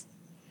office.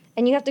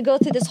 And you have to go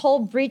through this whole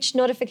breach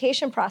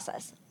notification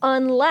process,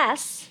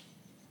 unless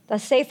the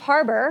safe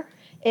harbor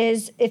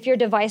is if your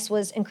device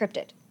was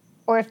encrypted,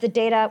 or if the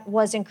data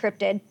was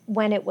encrypted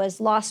when it was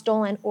lost,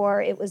 stolen,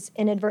 or it was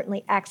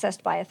inadvertently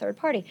accessed by a third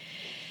party.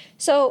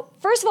 So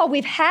first of all,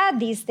 we've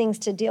had these things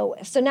to deal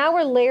with. So now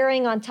we're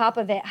layering on top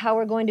of it how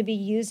we're going to be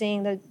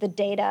using the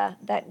data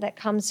that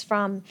comes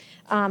from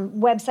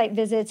website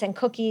visits and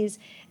cookies.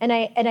 And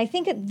I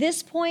think at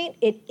this point,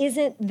 it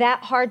isn't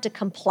that hard to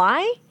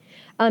comply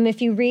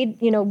if you read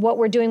what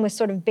we're doing with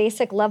sort of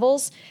basic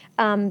levels.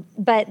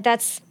 But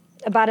that's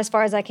about as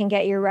far as I can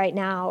get you right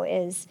now.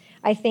 Is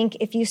I think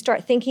if you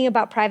start thinking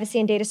about privacy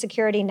and data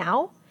security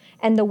now,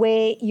 and the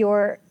way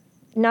you're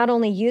not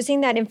only using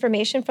that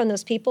information from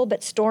those people,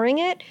 but storing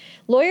it.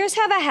 Lawyers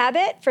have a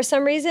habit, for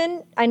some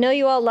reason, I know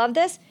you all love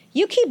this,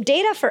 you keep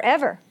data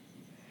forever.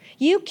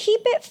 You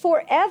keep it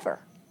forever.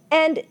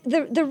 And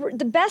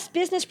the best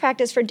business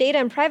practice for data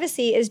and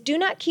privacy is do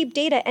not keep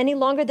data any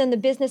longer than the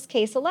business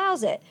case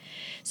allows it.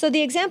 So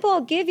the example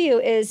I'll give you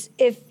is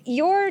if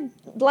your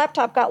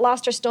laptop got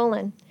lost or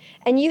stolen,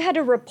 and you had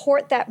to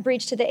report that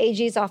breach to the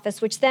AG's office,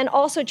 which then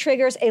also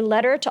triggers a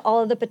letter to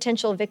all of the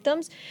potential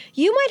victims,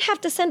 you might have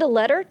to send a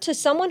letter to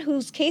someone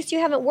whose case you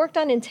haven't worked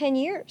on in 10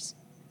 years.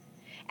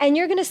 And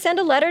you're going to send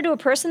a letter to a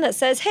person that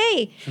says,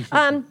 hey,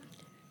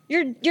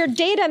 your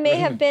data may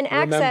have been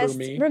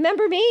accessed.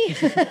 Remember me?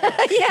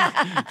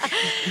 Yeah.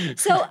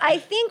 So I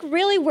think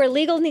really where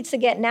legal needs to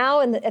get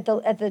now at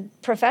the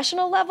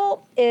professional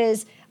level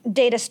is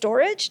data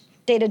storage,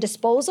 data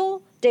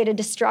disposal, data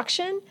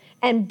destruction,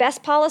 and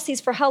best policies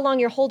for how long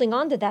you're holding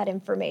on to that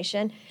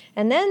information.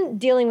 And then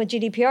dealing with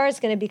GDPR is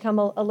going to become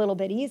a little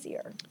bit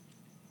easier.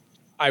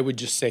 I would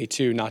just say,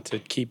 too, not to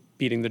keep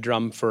beating the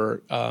drum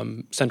for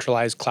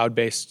centralized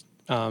cloud-based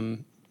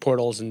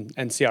portals and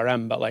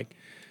CRM, but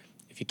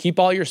if you keep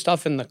all your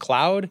stuff in the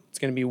cloud, it's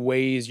going to be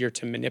way easier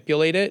to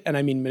manipulate it. And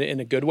I mean in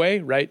a good way,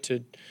 right?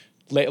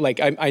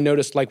 I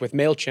noticed with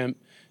MailChimp,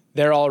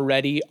 they're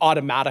already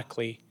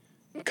automatically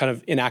kind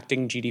of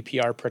enacting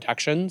GDPR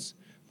protections.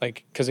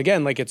 Because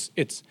again,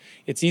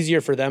 it's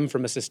easier for them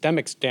from a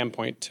systemic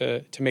standpoint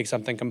to make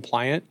something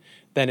compliant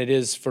than it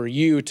is for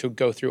you to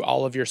go through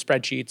all of your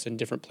spreadsheets and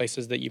different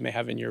places that you may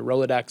have in your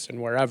Rolodex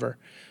and wherever.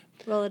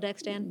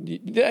 Rolodex, Dan?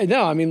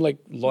 No, I mean,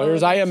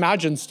 lawyers, Rolodex. I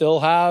imagine, still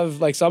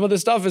have, some of the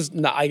stuff is,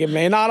 not, it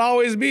may not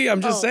always be.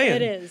 I'm just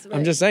saying. It is. Right.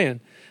 I'm just saying.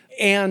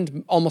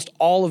 And almost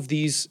all of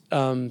these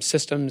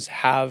systems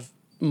have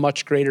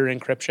much greater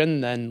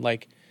encryption than,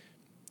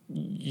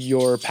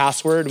 your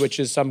password, which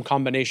is some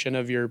combination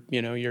of your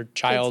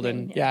child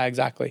and yeah,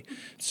 exactly.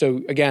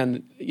 So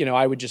again,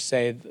 I would just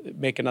say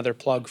make another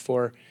plug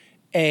for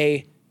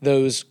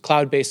those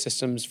cloud-based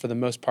systems for the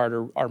most part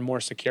are more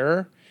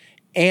secure,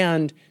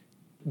 and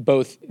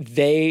both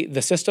the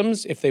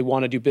systems, if they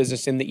want to do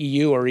business in the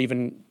EU or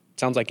even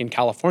sounds like in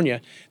California,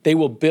 they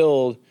will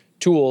build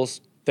tools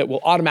that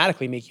will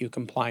automatically make you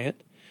compliant,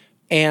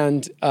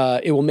 and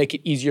it will make it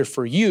easier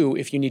for you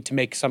if you need to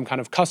make some kind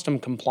of custom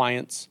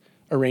compliance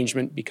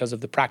arrangement because of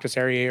the practice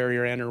area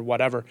you're in or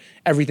whatever.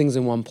 Everything's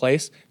in one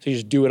place. So you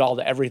just do it all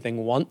to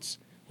everything once,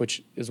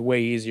 which is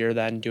way easier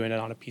than doing it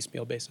on a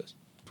piecemeal basis.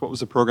 What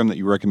was the program that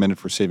you recommended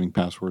for saving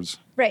passwords?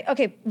 Right.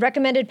 Okay.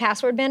 Recommended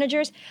password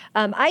managers.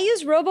 I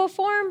use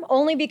RoboForm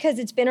only because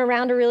it's been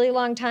around a really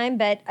long time,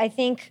 but I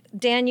think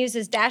Dan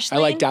uses Dashlane. I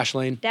like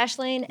Dashlane.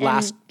 Dashlane.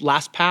 And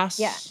LastPass.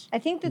 Yeah. I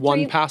think the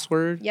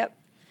 1Password. Yep.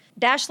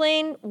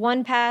 Dashlane,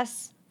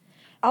 1Pass.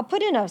 I'll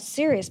put in a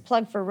serious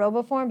plug for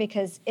RoboForm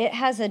because it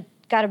has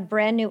got a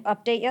brand new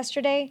update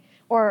yesterday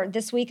or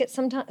this week at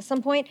some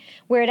point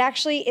where it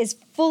actually is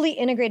fully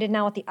integrated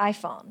now with the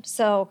iPhone.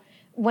 So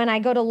when I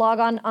go to log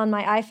on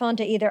my iPhone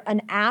to either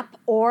an app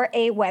or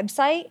a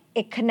website,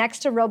 it connects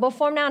to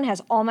RoboForm now and has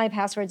all my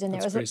passwords in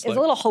there. It was a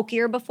little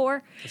hokier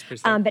before,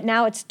 but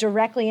now it's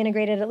directly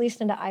integrated, at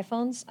least into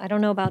iPhones. I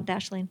don't know about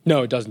Dashlane.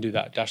 No, it doesn't do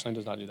that. Dashlane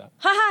does not do that.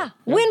 Ha!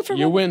 Win for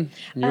you win.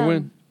 You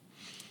win.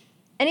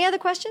 Any other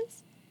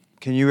questions?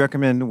 Can you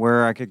recommend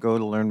where I could go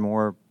to learn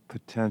more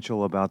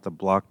potential about the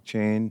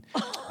blockchain?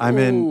 I'm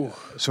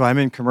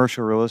in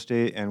commercial real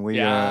estate, and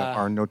we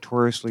are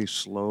notoriously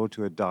slow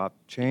to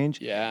adopt change.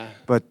 Yeah.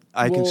 But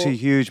I can see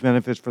huge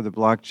benefits for the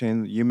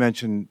blockchain. You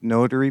mentioned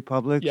notary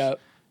publics. Yeah.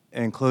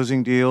 And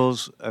closing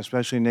deals,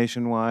 especially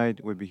nationwide,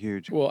 would be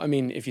huge. Well, I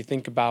mean, if you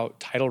think about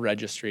title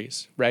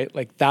registries, right?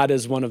 Like that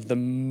is one of the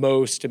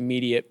most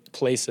immediate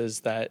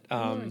places that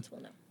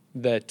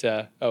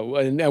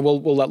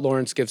we'll let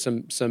Lawrence give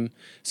some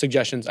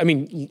suggestions. I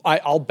mean,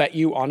 I'll bet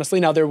you honestly,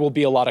 now there will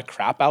be a lot of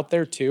crap out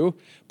there too,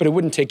 but it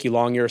wouldn't take you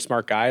long. You're a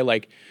smart guy.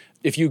 Like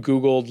if you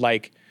Googled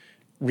like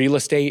real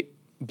estate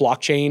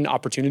blockchain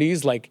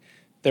opportunities, like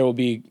there will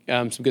be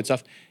some good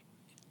stuff.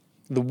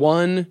 The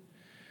one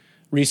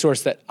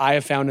resource that I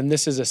have found, and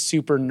this is a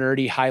super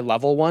nerdy high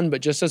level one, but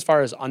just as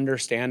far as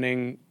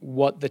understanding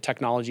what the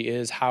technology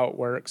is, how it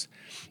works,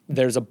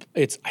 I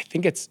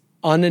think it's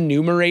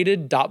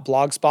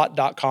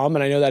unenumerated.blogspot.com,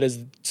 and I know that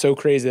is so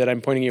crazy that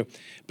I'm pointing you,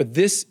 but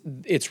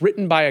it's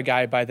written by a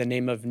guy by the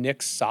name of Nick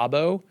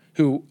Szabo,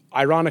 who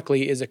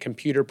ironically is a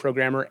computer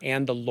programmer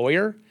and a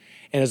lawyer,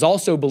 and is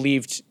also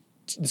believed,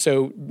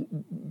 so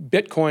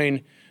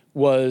Bitcoin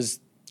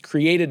was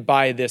created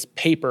by this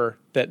paper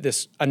that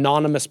this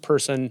anonymous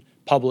person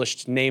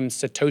published named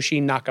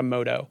Satoshi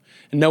Nakamoto.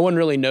 And no one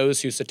really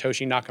knows who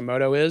Satoshi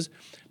Nakamoto is,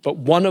 but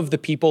one of the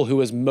people who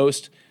is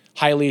most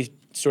highly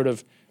sort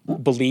of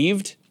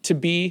believed to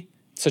be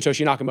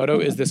Satoshi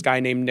Nakamoto is this guy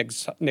named Nick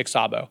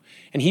Szabo.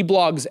 And he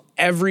blogs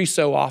every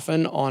so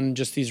often on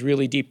just these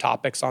really deep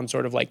topics on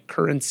sort of like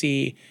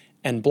currency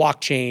and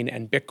blockchain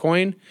and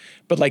Bitcoin.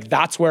 But like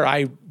that's where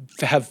I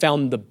have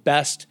found the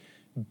best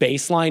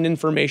baseline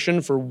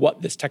information for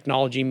what this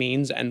technology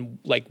means and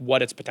like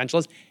what its potential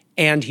is.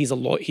 And he's a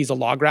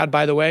law grad,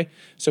 by the way.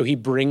 So he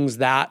brings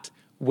that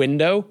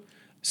window.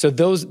 So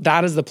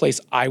that is the place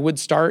I would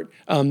start.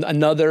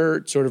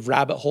 Another sort of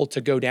rabbit hole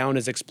to go down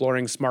is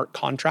exploring smart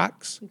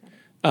contracts.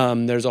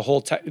 There's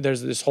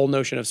this whole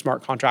notion of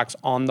smart contracts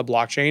on the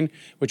blockchain,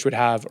 which would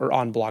have, or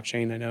on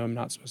blockchain. I know I'm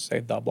not supposed to say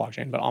the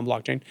blockchain, but on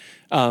blockchain,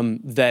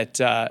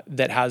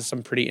 that has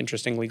some pretty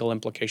interesting legal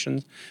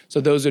implications.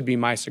 So those would be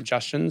my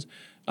suggestions.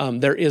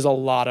 There is a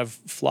lot of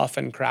fluff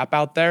and crap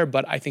out there,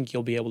 but I think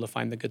you'll be able to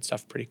find the good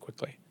stuff pretty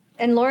quickly.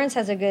 And Lawrence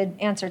has a good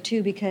answer,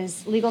 too,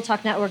 because Legal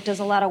Talk Network does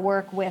a lot of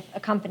work with a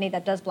company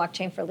that does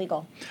blockchain for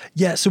legal.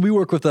 Yeah, so we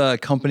work with a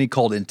company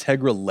called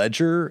Integra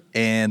Ledger,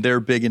 and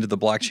they're big into the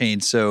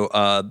blockchain. So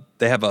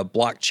they have a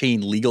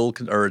blockchain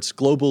it's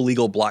Global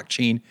Legal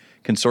Blockchain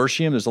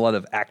Consortium. There's a lot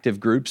of active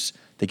groups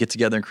that get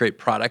together and create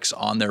products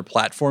on their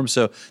platform.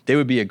 So they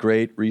would be a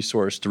great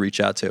resource to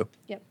reach out to.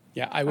 Yep.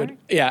 Yeah, I would. Right.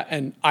 Yeah,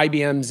 and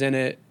IBM's in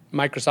it.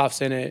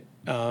 Microsoft's in it.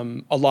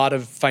 A lot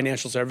of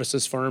financial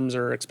services firms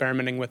are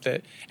experimenting with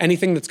it.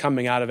 Anything that's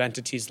coming out of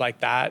entities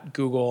like that,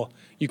 Google,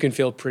 you can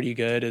feel pretty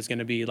good is going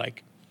to be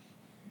like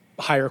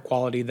higher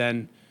quality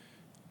than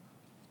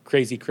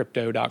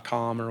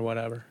crazycrypto.com or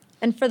whatever.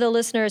 And for the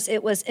listeners,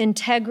 it was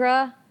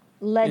Integra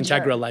Ledger.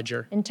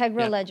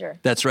 Integra Ledger.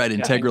 That's right,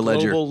 Integra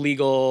Ledger. Global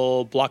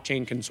Legal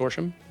Blockchain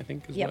Consortium, I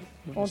think is what it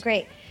was. Well,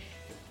 great.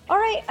 All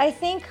right, I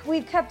think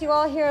we've kept you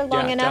all here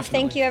long enough. Definitely.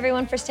 Thank you,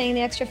 everyone, for staying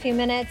the extra few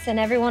minutes, and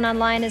everyone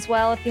online as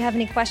well. If you have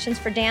any questions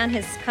for Dan,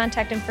 his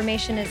contact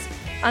information is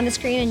on the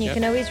screen, and you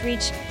can always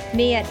reach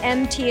me at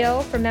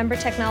MTO for Member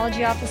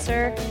Technology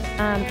Officer,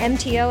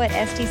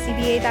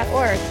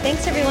 MTO@stcba.org.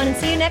 Thanks, everyone, and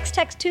see you next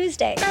Tech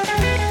Tuesday.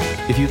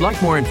 If you'd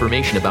like more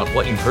information about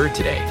what you've heard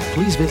today,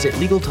 please visit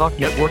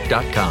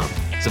LegalTalkNetwork.com.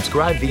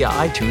 Subscribe via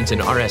iTunes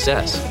and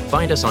RSS.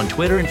 Find us on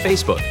Twitter and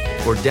Facebook,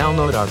 or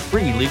download our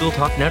free Legal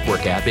Talk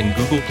Network app in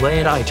Google Play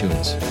and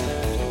iTunes.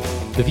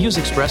 The views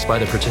expressed by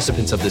the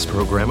participants of this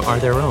program are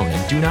their own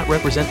and do not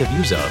represent the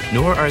views of,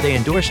 nor are they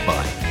endorsed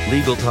by,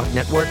 Legal Talk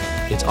Network,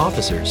 its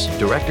officers,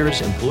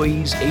 directors,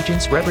 employees,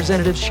 agents,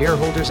 representatives,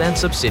 shareholders, and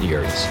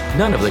subsidiaries.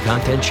 None of the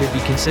content should be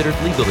considered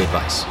legal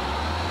advice.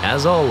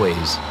 As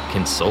always,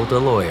 consult a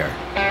lawyer.